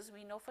structures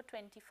we know for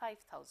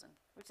 25,000,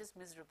 which is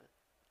miserable.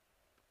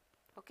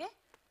 Okay.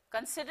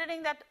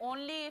 Considering that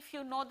only if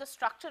you know the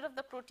structure of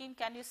the protein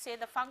can you say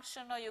the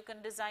function, or you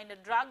can design a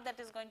drug that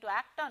is going to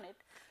act on it.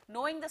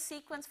 Knowing the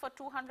sequence for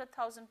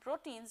 200,000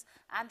 proteins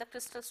and the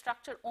crystal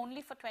structure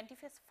only for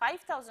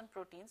 25,000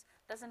 proteins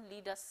does not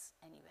lead us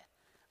anywhere.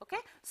 Okay.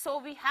 So,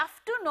 we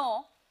have to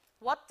know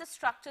what the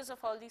structures of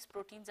all these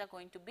proteins are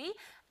going to be,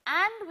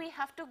 and we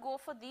have to go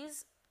for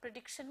these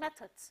prediction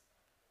methods.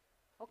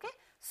 Okay.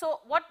 So,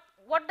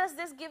 what does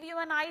this give you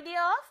an idea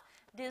of?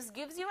 This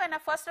gives you, and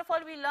first of all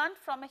we learned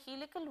from a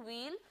helical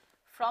wheel,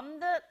 from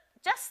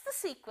just the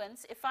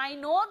sequence. If I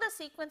know the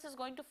sequence is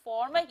going to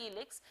form a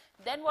helix,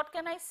 then what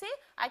can I say?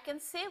 I can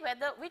say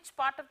which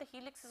part of the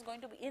helix is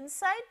going to be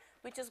inside,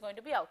 which is going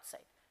to be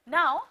outside.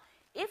 Now,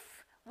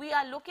 if we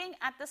are looking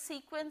at the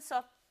sequence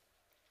of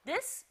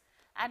this,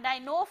 and I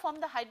know from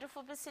the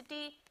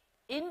hydrophobicity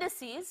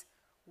indices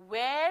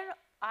where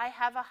I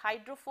have a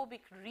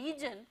hydrophobic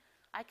region,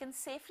 I can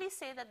safely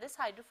say that this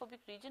hydrophobic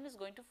region is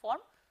going to form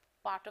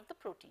part of the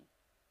protein,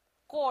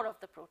 core of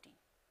the protein,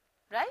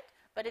 right?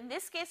 But in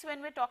this case,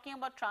 when we are talking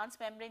about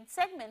transmembrane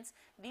segments,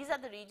 these are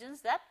the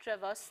regions that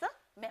traverse the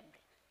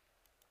membrane.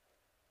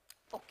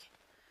 Okay.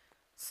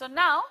 So,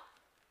 now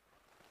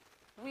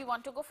we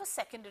want to go for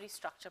secondary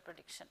structure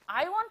prediction.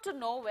 I want to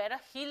know where a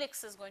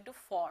helix is going to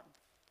form.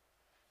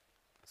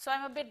 So, I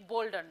am a bit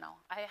bolder now.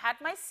 I had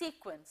my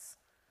sequence.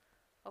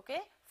 Okay.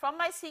 From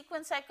my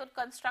sequence, I could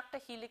construct a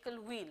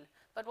helical wheel.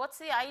 But what is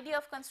the idea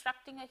of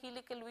constructing a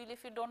helical wheel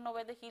if you do not know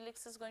where the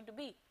helix is going to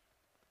be?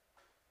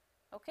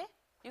 Okay.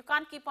 You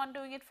can't keep on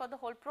doing it for the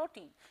whole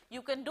protein.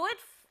 You can do it,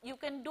 you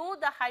can do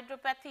the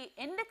hydropathy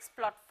index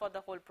plot for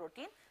the whole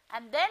protein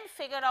and then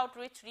figure out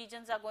which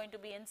regions are going to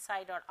be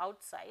inside or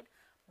outside.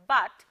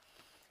 But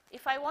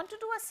if I want to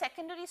do a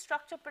secondary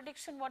structure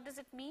prediction, what does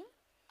it mean?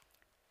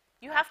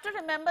 You have to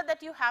remember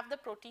that you have the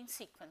protein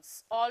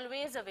sequence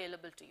always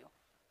available to you.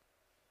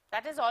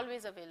 That is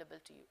always available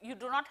to you. You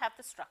do not have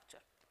the structure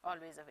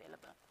always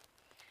available.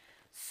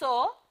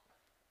 So,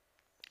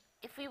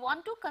 if we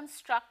want to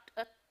construct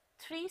a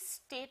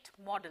 3-state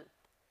model,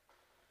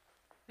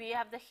 we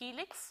have the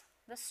helix,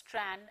 the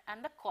strand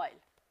and the coil.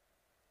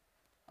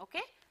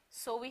 Okay.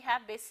 So, we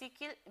have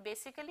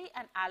basically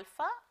an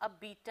alpha, a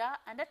beta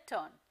and a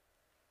turn.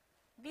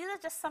 These are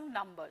just some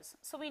numbers.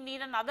 So, we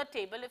need another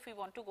table if we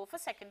want to go for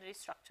secondary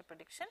structure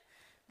prediction.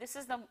 This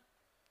is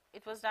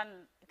it was done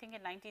I think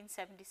in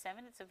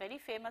 1977. It is a very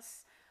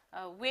famous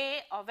way,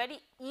 or very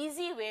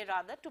easy way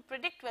rather, to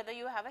predict whether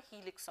you have a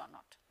helix or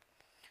not.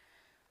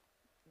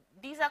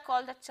 These are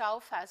called the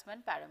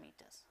Chow-Fasman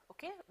parameters.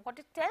 Okay. What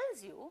it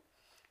tells you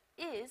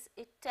is,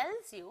 it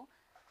tells you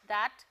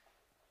that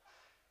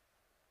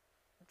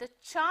the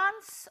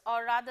chance,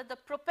 or rather the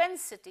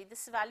propensity,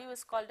 this value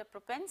is called a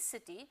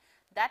propensity,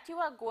 that you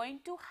are going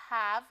to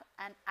have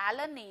an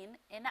alanine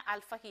in an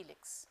alpha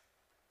helix.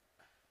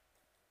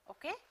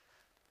 Okay?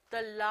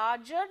 The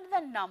larger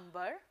the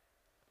number,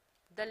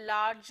 the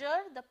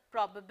larger the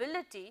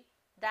probability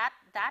that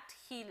that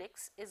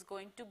helix is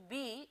going to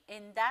be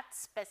in that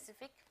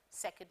specific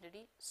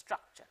secondary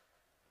structure.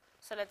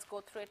 So, let us go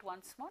through it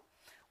once more.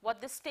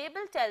 What this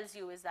table tells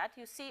you is that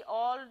you see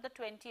all the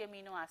 20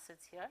 amino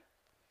acids here.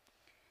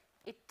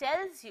 It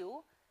tells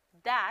you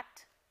that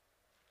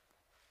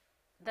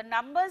the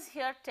numbers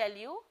here tell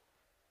you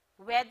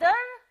whether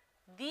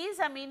these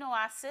amino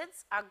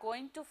acids are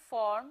going to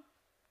form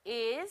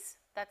A's,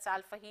 that is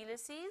alpha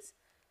helices,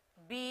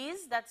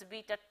 B's, that is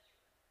beta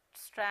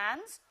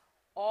strands,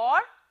 or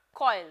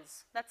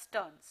coils, that is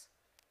turns.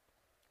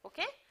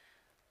 Okay?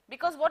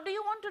 Because what do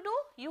you want to do?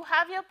 You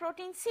have your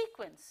protein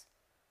sequence.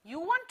 You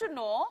want to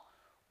know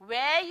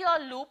where your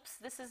loops,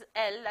 this is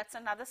L, that is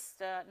another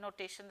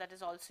notation that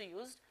is also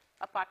used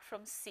apart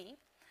from C.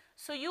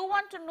 So, you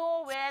want to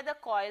know where the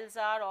coils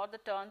are, or the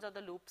turns, or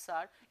the loops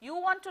are. You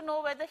want to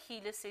know where the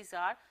helices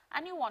are,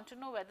 and you want to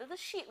know where the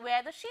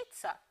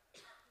sheets are.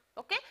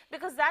 Okay?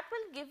 Because that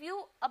will give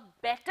you a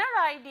better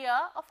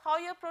idea of how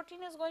your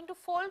protein is going to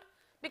fold,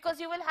 because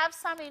you will have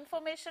some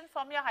information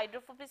from your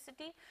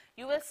hydrophobicity,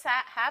 you will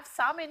have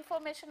some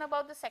information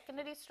about the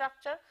secondary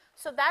structure.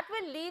 So, that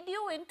will lead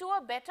you into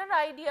a better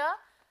idea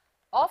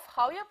of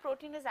how your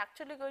protein is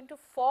actually going to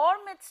form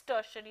its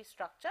tertiary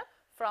structure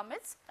from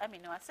its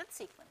amino acid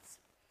sequence.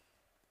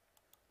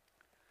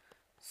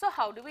 So,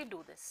 how do we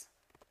do this?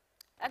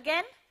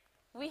 Again,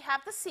 we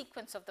have the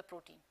sequence of the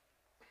protein.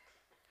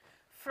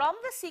 From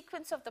the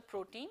sequence of the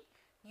protein,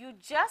 you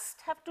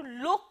just have to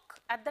look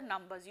at the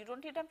numbers. You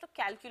don't even have to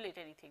calculate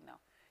anything now.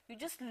 You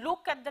just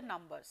look at the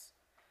numbers.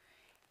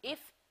 If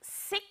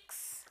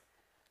 6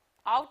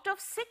 out of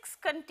 6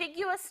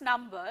 contiguous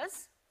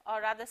numbers,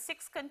 or rather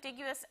 6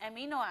 contiguous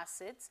amino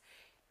acids,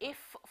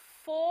 if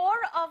 4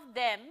 of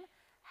them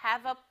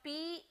have a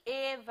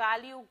Pa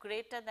value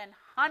greater than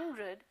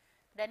 100,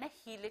 then a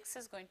helix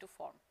is going to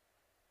form.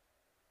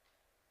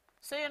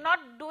 So, you are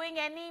not doing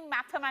any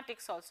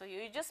mathematics also,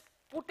 you are just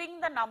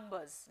putting the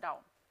numbers down.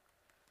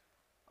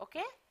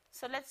 Okay?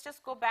 So, let us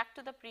just go back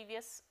to the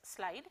previous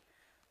slide.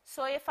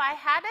 So, if I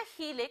had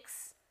a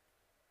helix,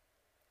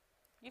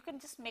 you can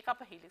just make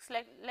up a helix.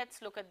 Let us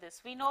look at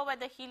this. We know where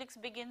the helix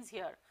begins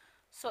here.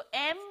 So,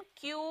 M,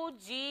 Q,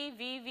 G,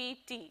 V, V,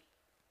 T.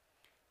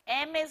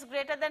 M is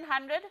greater than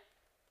 100.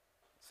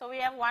 So, we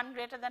have 1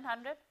 greater than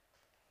 100.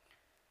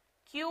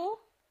 Q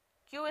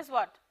is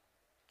what?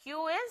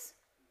 Q is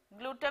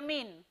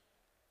glutamine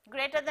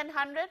greater than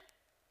 100.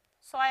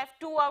 So, I have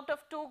 2 out of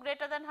 2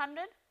 greater than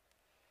 100.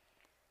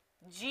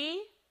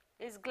 G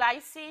is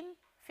glycine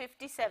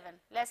 57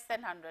 less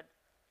than 100.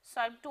 So,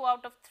 I am 2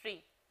 out of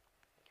 3.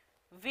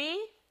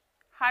 V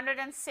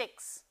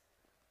 106,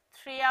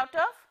 3 out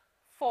of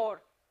 4.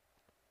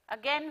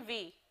 Again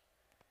V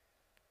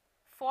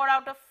 4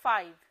 out of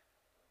 5.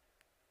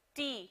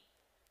 T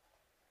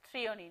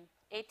threonine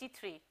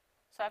 83.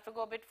 So, I have to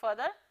go a bit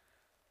further.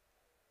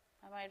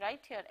 Am I right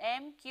here?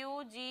 M,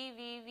 Q, G,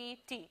 V, V,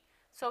 T.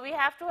 So, we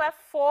have to have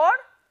 4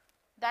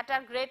 that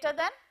are greater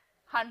than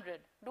 100.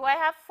 Do I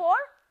have 4?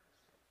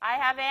 I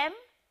have M,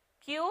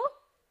 Q,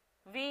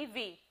 V,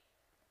 V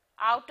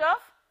out of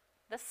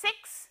the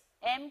 6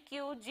 M,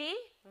 Q, G,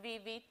 V,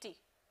 V, T.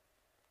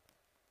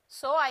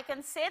 So, I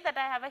can say that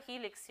I have a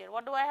helix here.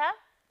 What do I have?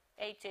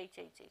 H, H,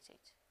 H, H, H.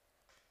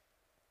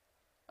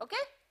 Okay?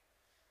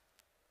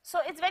 So,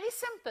 it is very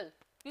simple.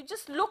 You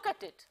just look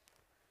at it.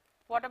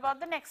 What about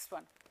the next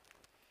one?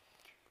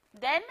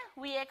 Then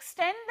we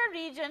extend the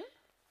region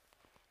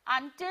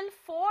until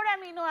 4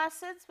 amino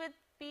acids with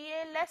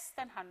Pa less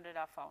than 100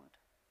 are found.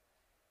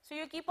 So,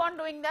 you keep on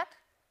doing that.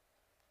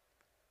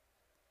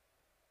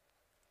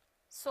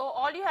 So,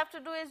 all you have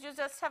to do is you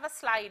just have a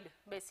slide,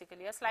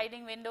 basically a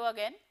sliding window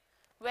again,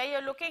 where you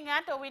are looking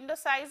at a window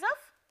size of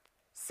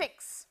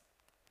 6.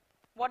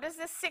 What is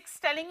this 6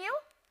 telling you?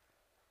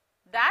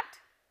 That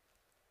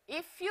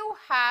if you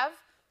have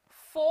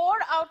 4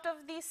 out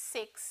of these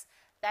 6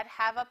 that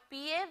have a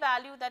Pa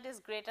value that is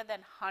greater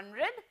than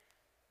 100,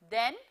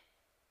 then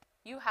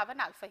you have an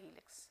alpha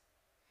helix.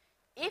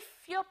 If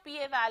your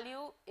Pa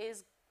value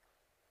is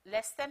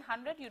less than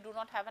 100, you do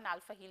not have an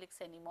alpha helix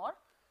anymore.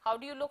 How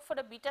do you look for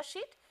the beta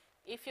sheet?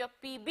 If your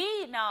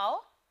Pb now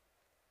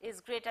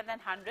is greater than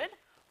 100,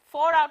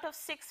 4 out of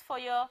 6 for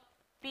your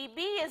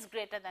Pb is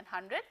greater than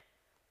 100,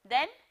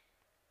 then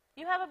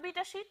you have a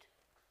beta sheet.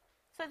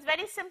 So, it is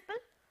very simple.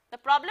 The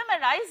problem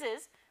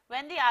arises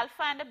when the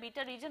alpha and a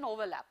beta region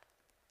overlap.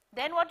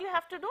 Then what you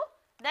have to do?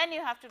 Then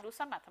you have to do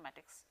some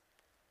mathematics.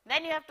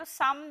 Then you have to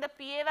sum the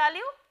Pa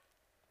value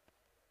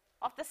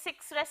of the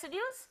 6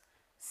 residues,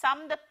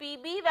 sum the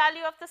Pb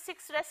value of the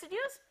 6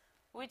 residues,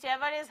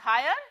 whichever is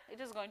higher, it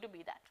is going to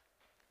be that.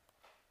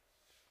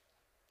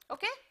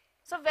 Okay?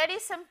 So, very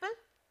simple.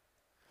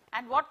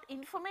 And what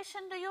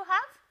information do you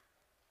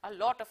have? A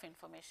lot of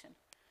information.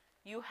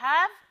 You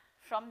have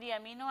from the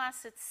amino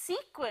acid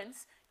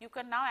sequence, you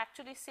can now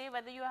actually say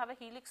whether you have a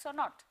helix or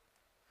not.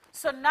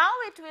 So now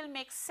it will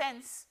make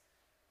sense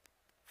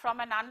from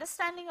an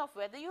understanding of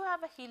whether you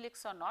have a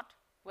helix or not,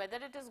 whether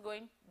it is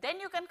going, then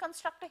you can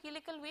construct a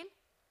helical wheel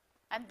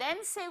and then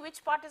say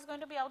which part is going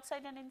to be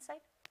outside and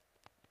inside.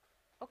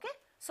 Okay?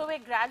 So we are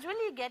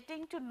gradually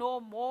getting to know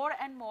more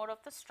and more of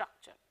the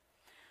structure.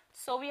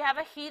 So we have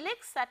a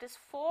helix, that is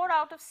 4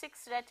 out of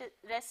 6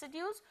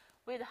 residues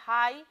with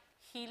high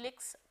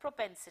helix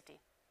propensity.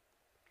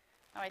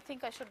 Now I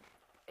think I should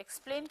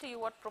explain to you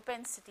what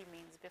propensity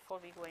means before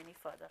we go any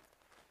further.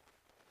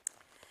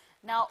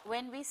 Now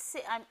when we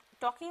say, I am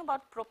talking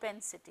about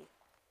propensity,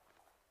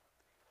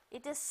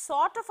 it is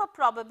sort of a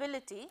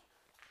probability,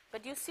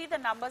 but you see the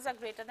numbers are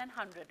greater than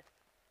 100.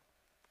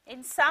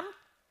 In some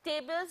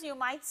tables you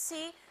might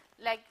see,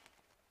 like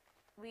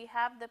we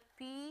have the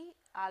P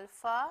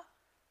alpha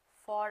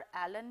for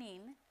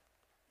alanine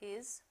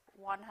is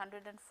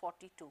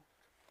 142.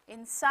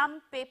 In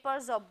some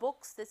papers or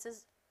books this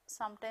is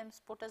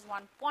sometimes put as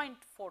 1.42,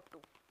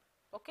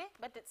 okay,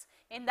 but it is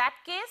in that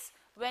case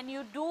when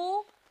you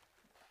do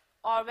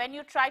or when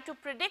you try to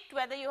predict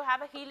whether you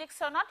have a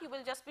helix or not, you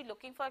will just be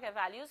looking for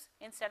values.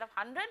 Instead of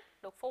 100,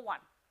 look for 1,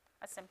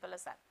 as simple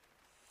as that.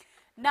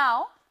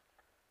 Now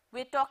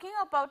we are talking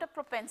about a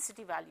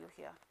propensity value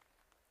here.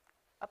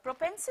 A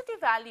propensity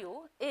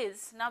value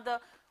is, now the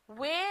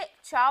way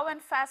Chow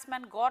and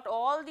Fassman got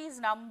all these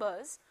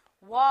numbers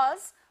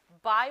was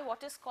by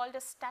what is called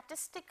a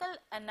statistical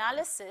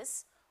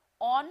analysis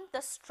on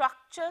the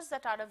structures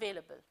that are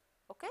available.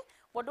 Okay?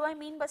 What do I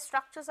mean by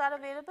structures are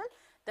available?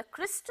 The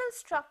crystal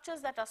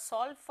structures that are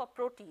solved for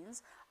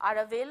proteins are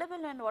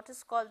available in what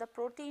is called the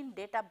protein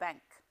data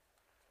bank.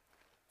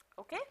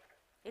 Okay?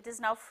 It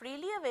is now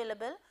freely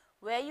available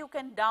where you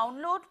can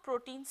download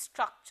protein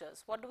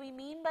structures. What do we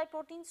mean by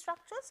protein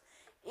structures?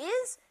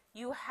 Is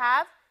you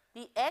have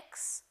the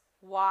x,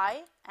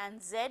 y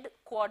and z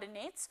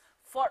coordinates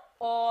for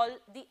all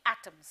the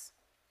atoms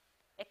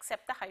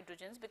except the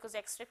hydrogens, because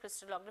X-ray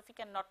crystallography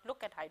cannot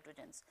look at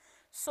hydrogens.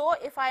 So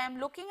if I am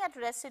looking at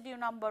residue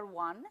number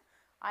 1,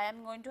 I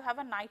am going to have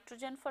a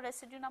nitrogen for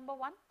residue number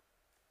 1.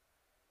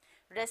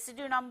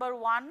 Residue number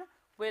 1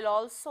 will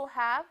also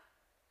have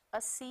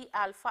a C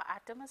alpha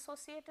atom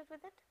associated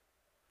with it.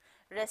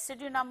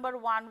 Residue number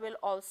 1 will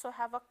also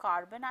have a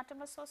carbon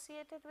atom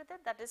associated with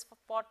it, that is for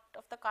part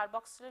of the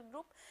carboxyl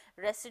group.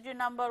 Residue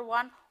number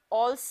 1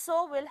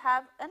 also will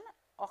have an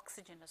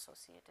oxygen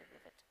associated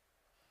with it.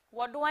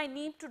 What do I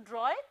need to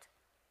draw it?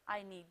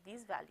 I need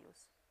these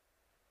values,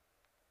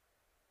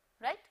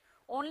 right?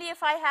 Only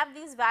if I have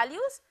these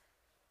values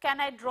can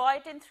I draw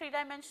it in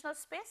 3-dimensional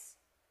space,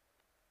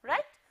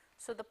 right?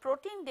 So the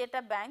protein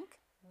data bank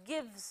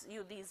gives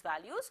you these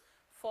values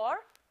for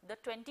the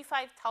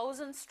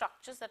 25,000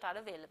 structures that are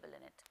available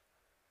in it.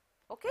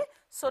 Okay?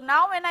 So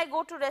now when I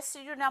go to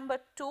residue number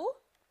 2,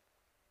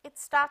 it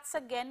starts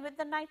again with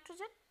the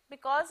nitrogen,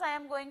 because I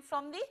am going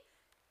from the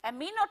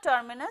amino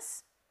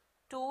terminus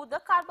to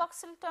the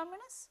carboxyl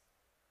terminus,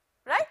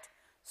 right?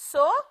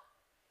 So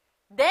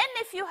then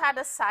if you had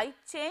a side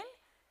chain,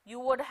 you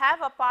would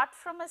have, apart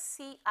from a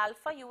C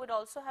alpha, you would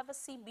also have a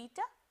C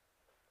beta,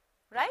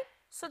 right?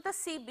 So the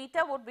C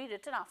beta would be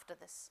written after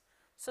this.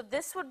 So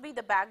this would be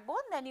the backbone,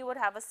 then you would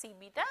have a C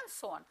beta and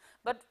so on.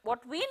 But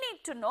what we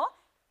need to know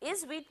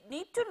is, we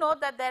need to know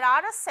that there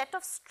are a set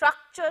of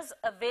structures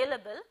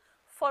available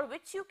for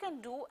which you can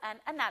do an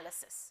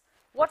analysis.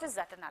 What is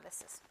that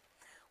analysis?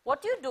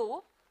 What you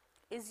do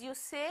is, you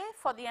say,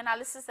 for the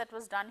analysis that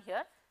was done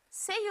here,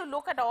 say you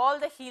look at all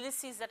the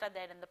helices that are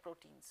there in the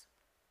proteins,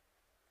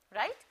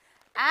 right,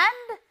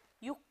 and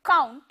you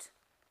count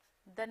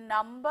the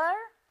number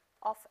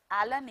of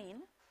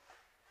alanine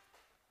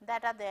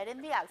that are there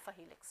in the alpha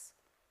helix.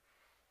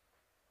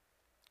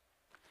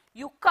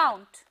 You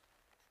count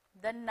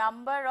the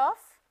number of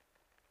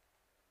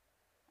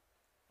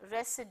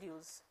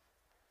residues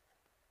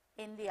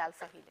in the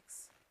alpha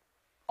helix,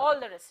 all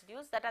the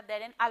residues that are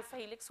there in alpha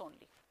helix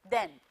only.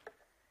 Then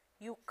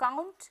you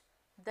count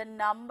the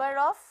number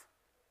of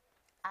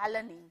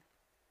alanine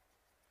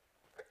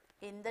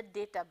in the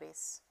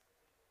database.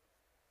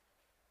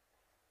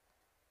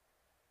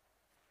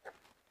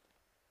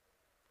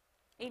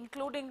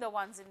 Including the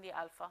ones in the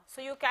alpha.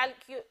 So you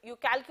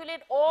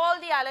calculate all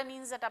the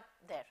alanines that are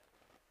there.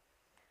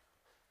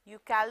 You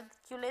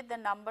calculate the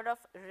number of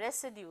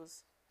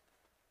residues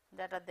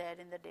that are there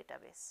in the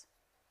database,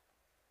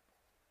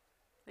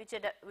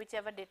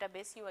 whichever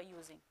database you are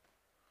using.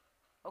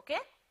 Okay?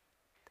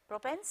 The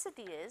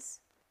propensity is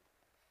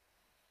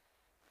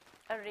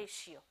a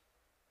ratio.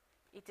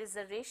 It is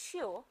a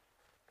ratio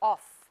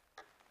of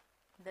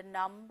the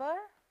number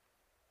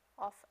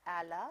of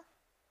ALA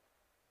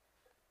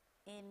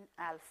in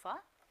alpha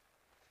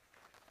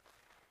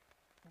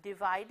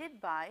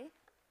divided by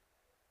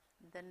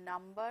the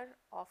number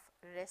of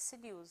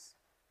residues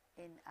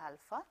in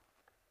alpha,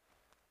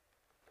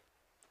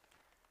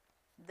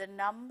 the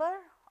number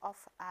of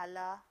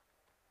ALA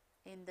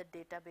in the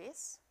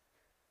database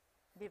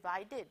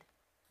divided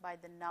by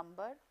the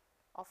number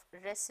of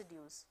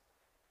residues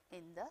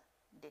in the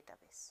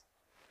database.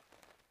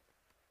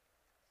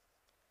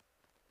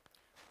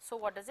 So,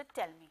 what does it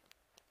tell me?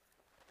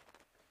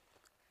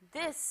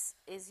 This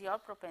is your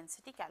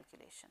propensity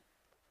calculation.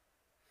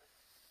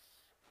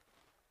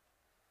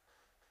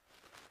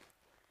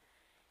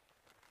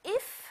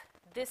 If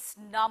this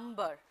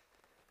number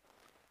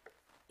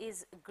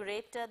is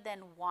greater than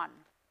 1,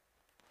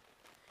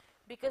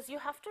 because you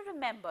have to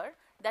remember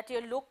that you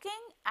are looking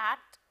at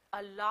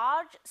a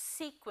large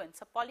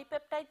sequence, a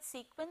polypeptide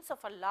sequence of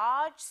a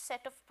large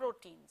set of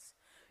proteins.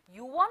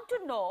 You want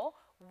to know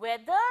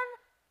whether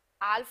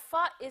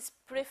alpha is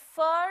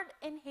preferred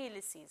in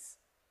helices.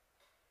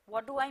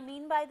 What do I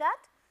mean by that?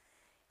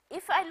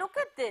 If I look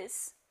at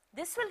this,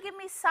 this will give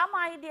me some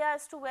idea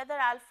as to whether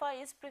alpha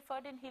is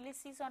preferred in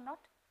helices or not,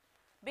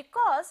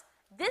 because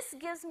this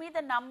gives me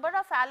the number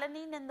of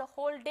alanine in the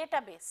whole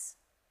database,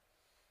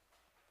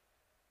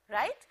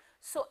 right.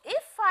 So,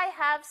 if I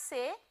have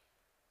say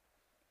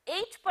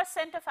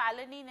 8% of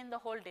alanine in the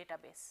whole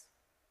database,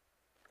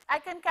 I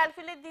can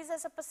calculate these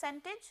as a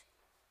percentage.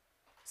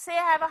 Say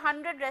I have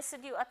 1,000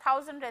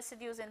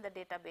 residues in the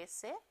database,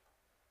 say,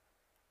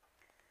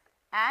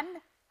 and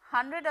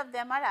 100 of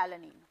them are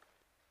alanine.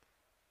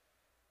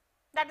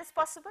 That is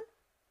possible.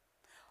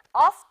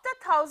 Of the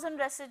 1,000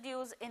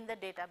 residues in the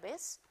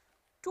database,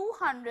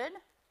 200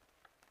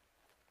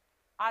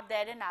 are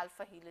there in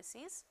alpha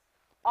helices,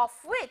 of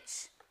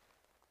which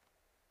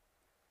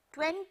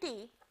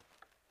 20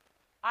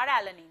 are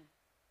alanine.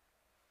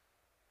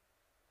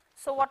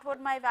 So, what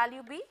would my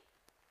value be?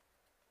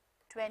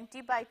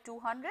 20 by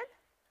 200,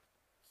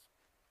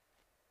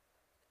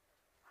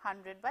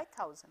 100 by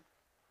 1000.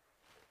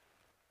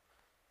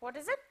 What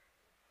is it?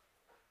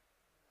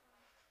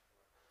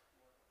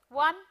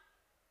 1.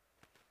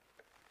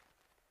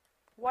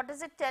 What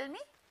does it tell me?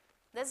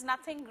 There is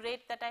nothing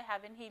great that I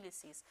have in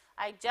helices.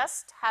 I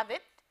just have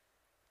it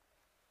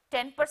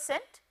 10%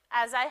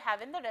 as I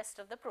have in the rest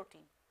of the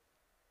protein.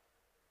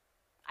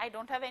 I do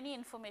not have any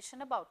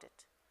information about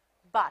it.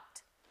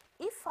 But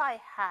if I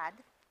had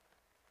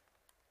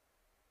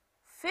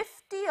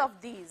 50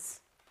 of these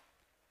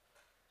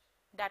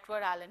that were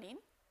alanine,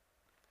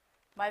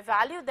 my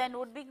value then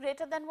would be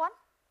greater than 1.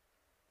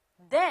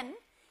 Then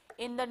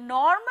in the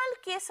normal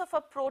case of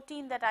a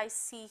protein that I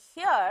see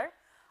here,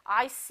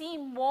 I see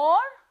more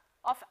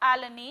of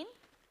alanine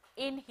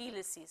in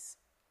helices,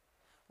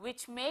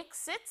 which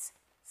makes it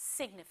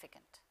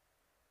significant.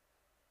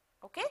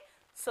 Okay?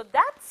 So,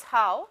 that is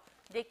how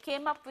they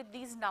came up with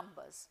these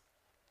numbers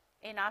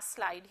in our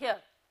slide here.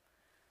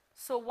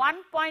 So,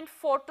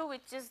 1.42,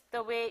 which is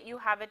the way you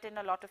have it in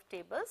a lot of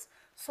tables.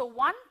 So,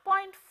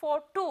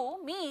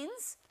 1.42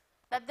 means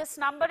that this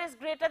number is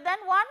greater than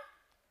 1.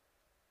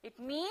 It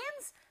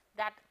means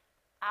that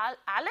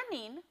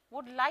alanine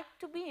would like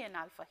to be in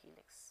alpha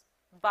helix.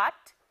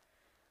 But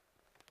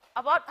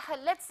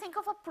let us think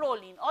of a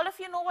proline. All of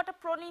you know what a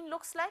proline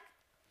looks like.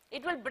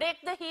 It will break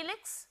the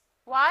helix.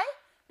 Why?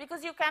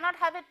 Because you cannot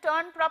have it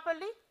turned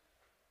properly.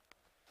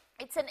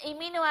 It is an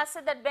amino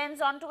acid that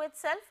bends onto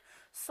itself.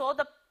 So,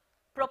 the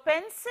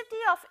propensity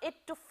of it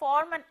to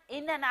form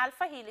in an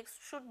alpha helix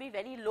should be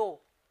very low.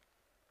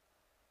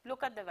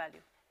 Look at the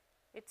value.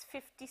 It is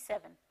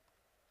 57.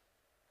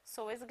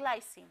 So is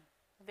glycine,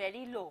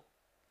 very low.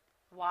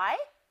 Why?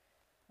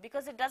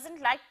 Because it does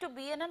not like to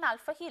be in an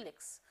alpha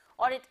helix,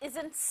 or it is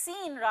not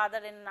seen rather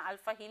in an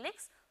alpha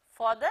helix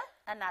for the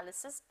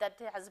analysis that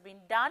has been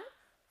done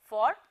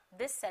for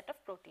this set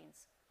of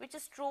proteins, which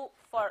is true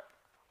for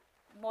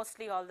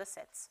mostly all the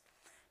sets.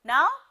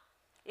 Now,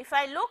 if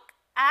I look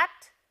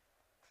at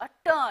a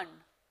tern,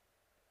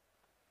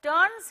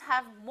 terns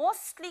have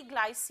mostly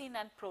glycine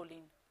and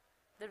proline.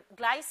 The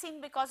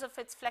glycine because of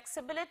its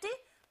flexibility,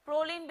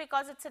 proline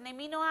because it is an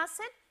amino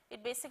acid,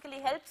 it basically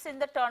helps in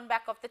the turn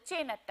back of the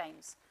chain at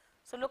times.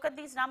 So, look at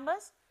these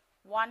numbers,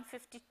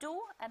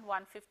 152 and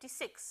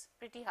 156,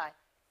 pretty high.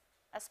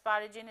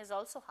 Asparagine is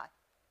also high.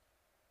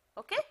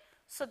 Okay?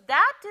 So,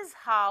 that is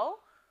how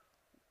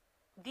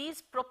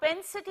these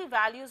propensity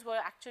values were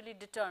actually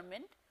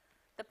determined.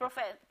 The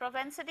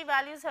propensity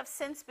values have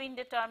since been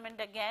determined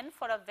again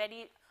for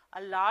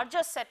a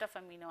larger set of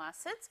amino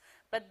acids,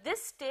 but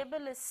this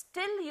table is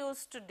still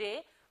used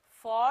today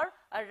for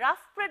a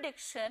rough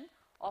prediction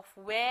of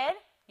where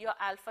your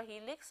alpha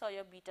helix or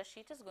your beta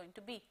sheet is going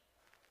to be.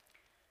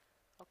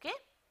 Okay?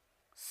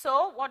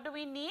 So, what do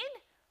we need?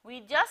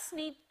 We just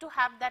need to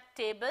have that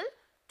table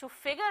to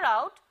figure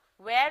out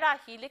where our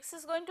helix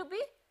is going to be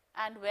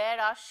and where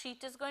our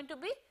sheet is going to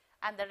be,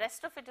 and the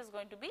rest of it is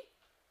going to be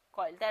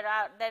coiled. There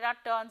are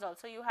turns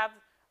also. You have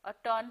a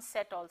turn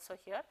set also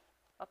here,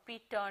 a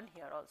p turn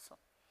here also.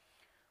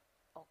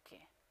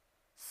 Okay.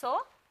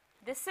 So,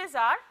 this is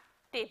our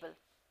table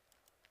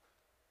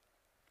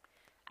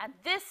and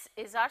this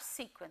is our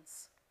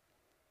sequence.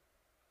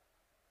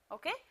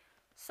 Okay.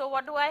 So,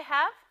 what do I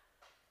have?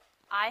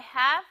 I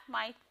have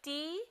my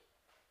T,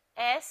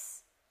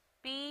 S,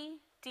 P,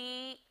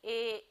 T,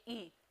 A,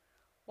 E.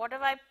 What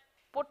have I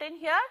put in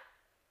here?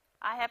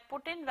 I have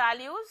put in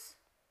values.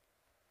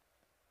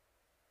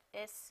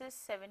 S is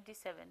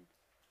 77,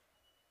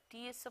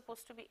 T is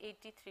supposed to be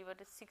 83, but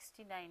it's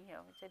 69 here,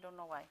 which I don't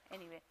know why.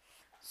 Anyway,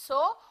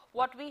 so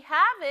what we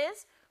have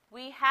is,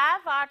 we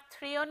have our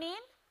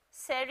threonine,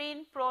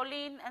 serine,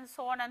 proline, and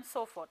so on and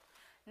so forth.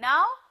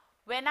 Now,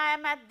 when I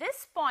am at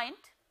this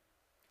point,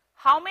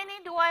 how many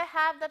do I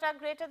have that are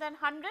greater than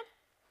 100?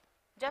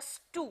 Just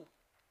 2.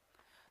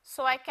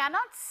 So, I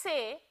cannot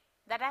say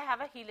that I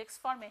have a helix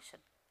formation.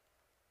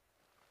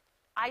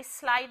 I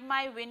slide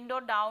my window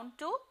down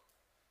to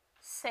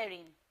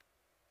serine.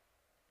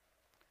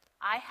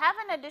 I have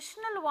an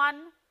additional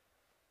one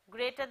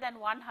greater than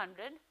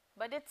 100,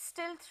 but it is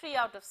still 3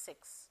 out of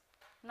 6,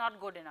 not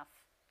good enough.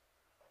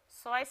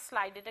 So, I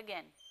slide it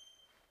again.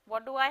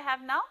 What do I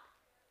have now?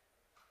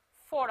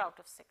 4 out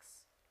of 6.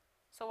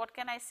 So, what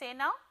can I say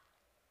now?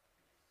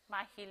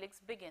 My helix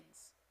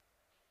begins.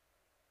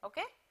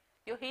 Okay?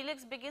 Your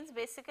helix begins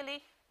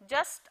basically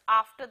just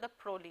after the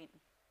proline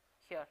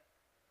here.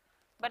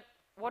 But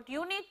what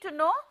you need to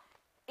know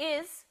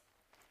is,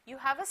 you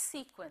have a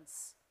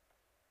sequence.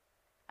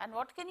 And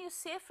what can you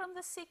say from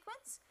the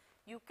sequence?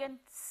 You can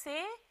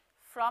say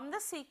from the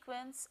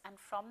sequence and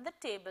from the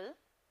table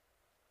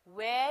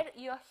where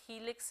your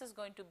helix is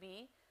going to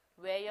be,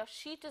 where your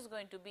sheet is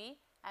going to be,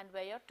 and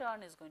where your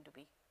turn is going to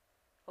be.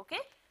 Okay?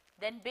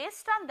 Then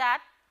based on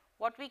that,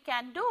 what we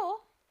can do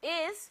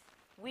is,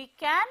 we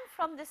can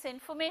from this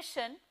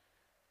information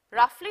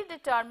roughly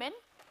determine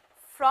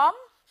from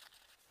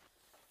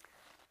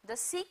the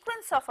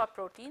sequence of a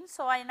protein.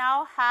 So, I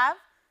now have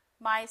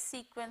my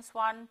sequence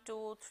 1,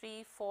 2,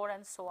 3, 4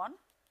 and so on.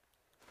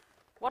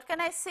 What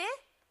can I say?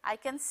 I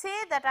can say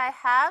that I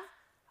have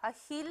a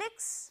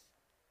helix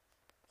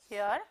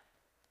here,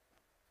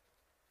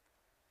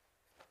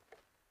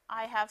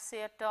 I have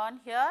say a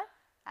turn here,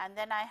 and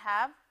then I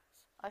have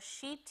a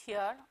sheet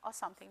here or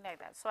something like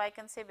that. So, I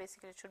can say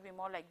basically it should be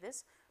more like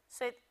this.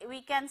 So,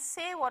 we can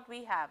say what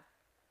we have.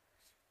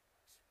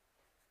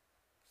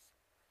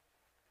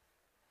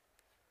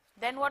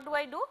 Then what do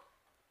I do?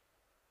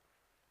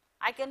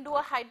 I can do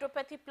a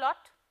hydropathy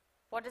plot.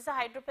 What is a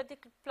hydropathy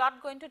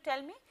plot going to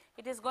tell me?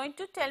 It is going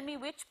to tell me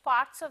which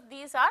parts of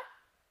these are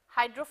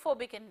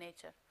hydrophobic in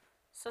nature.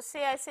 So,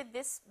 say I say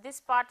this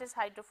part is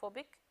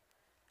hydrophobic,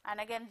 and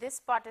again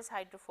this part is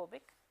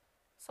hydrophobic.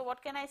 So,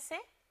 what can I say?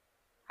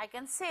 I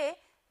can say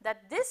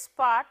that this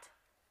part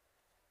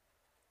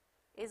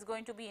is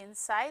going to be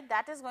inside,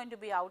 that is going to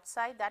be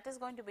outside, that is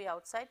going to be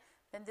outside,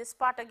 then this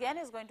part again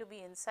is going to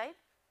be inside.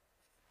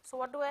 So,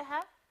 what do I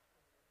have?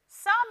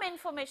 Some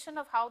information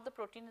of how the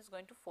protein is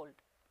going to fold,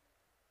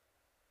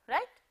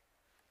 right.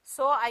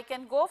 So, I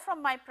can go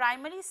from my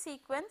primary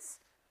sequence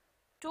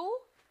to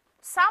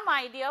some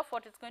idea of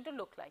what it is going to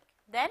look like.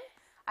 Then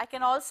I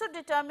can also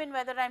determine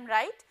whether I am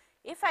right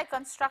if I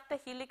construct a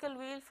helical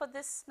wheel for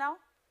this now.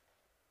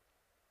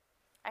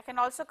 I can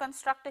also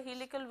construct a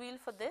helical wheel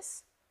for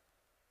this.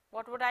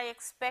 What would I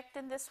expect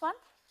in this one?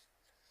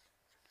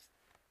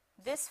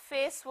 This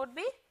face would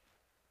be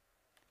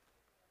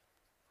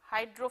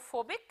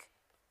hydrophobic,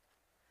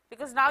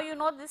 because now you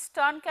know this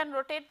turn can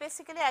rotate.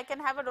 Basically, I can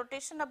have a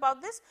rotation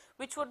about this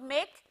which would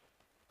make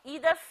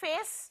either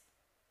face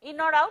in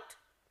or out,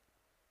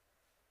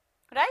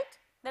 right.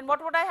 Then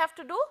what would I have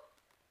to do?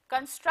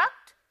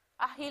 Construct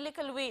a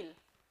helical wheel.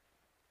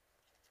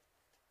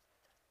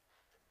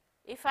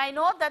 If I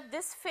know that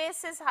this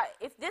face is,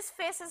 if this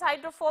face is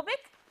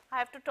hydrophobic, I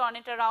have to turn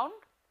it around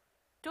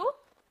to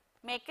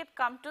make it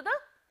come to the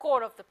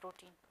core of the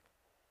protein.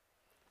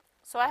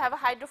 So, I have a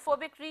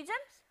hydrophobic region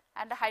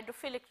and a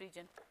hydrophilic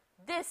region.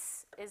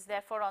 This is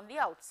therefore on the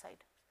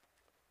outside.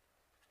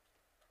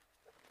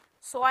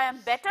 So, I am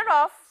better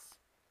off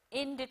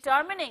in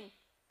determining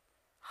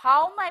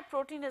how my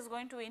protein is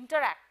going to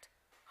interact,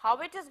 how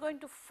it is going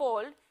to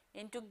fold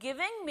into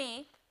giving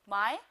me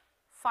my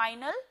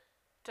final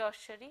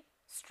tertiary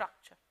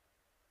structure.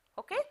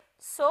 Okay?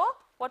 So,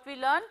 what we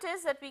learnt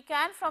is that we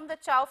can from the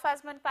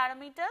Chow-Fasman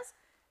parameters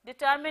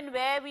determine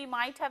where we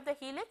might have the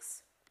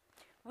helix.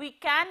 We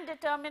can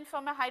determine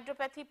from a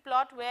hydropathy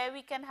plot where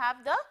we can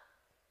have the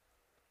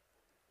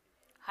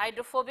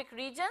hydrophobic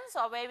regions,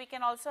 or where we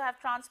can also have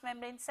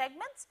transmembrane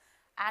segments,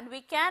 and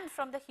we can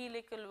from the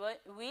helical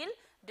wheel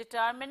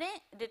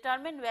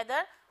determine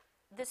whether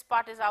this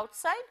part is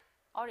outside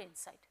or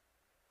inside.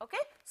 Okay?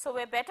 So,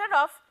 we are better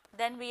off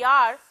than we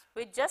are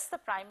with just the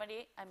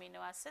primary amino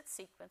acid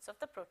sequence of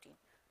the protein.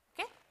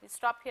 Okay? We will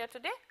stop here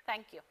today.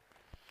 Thank you.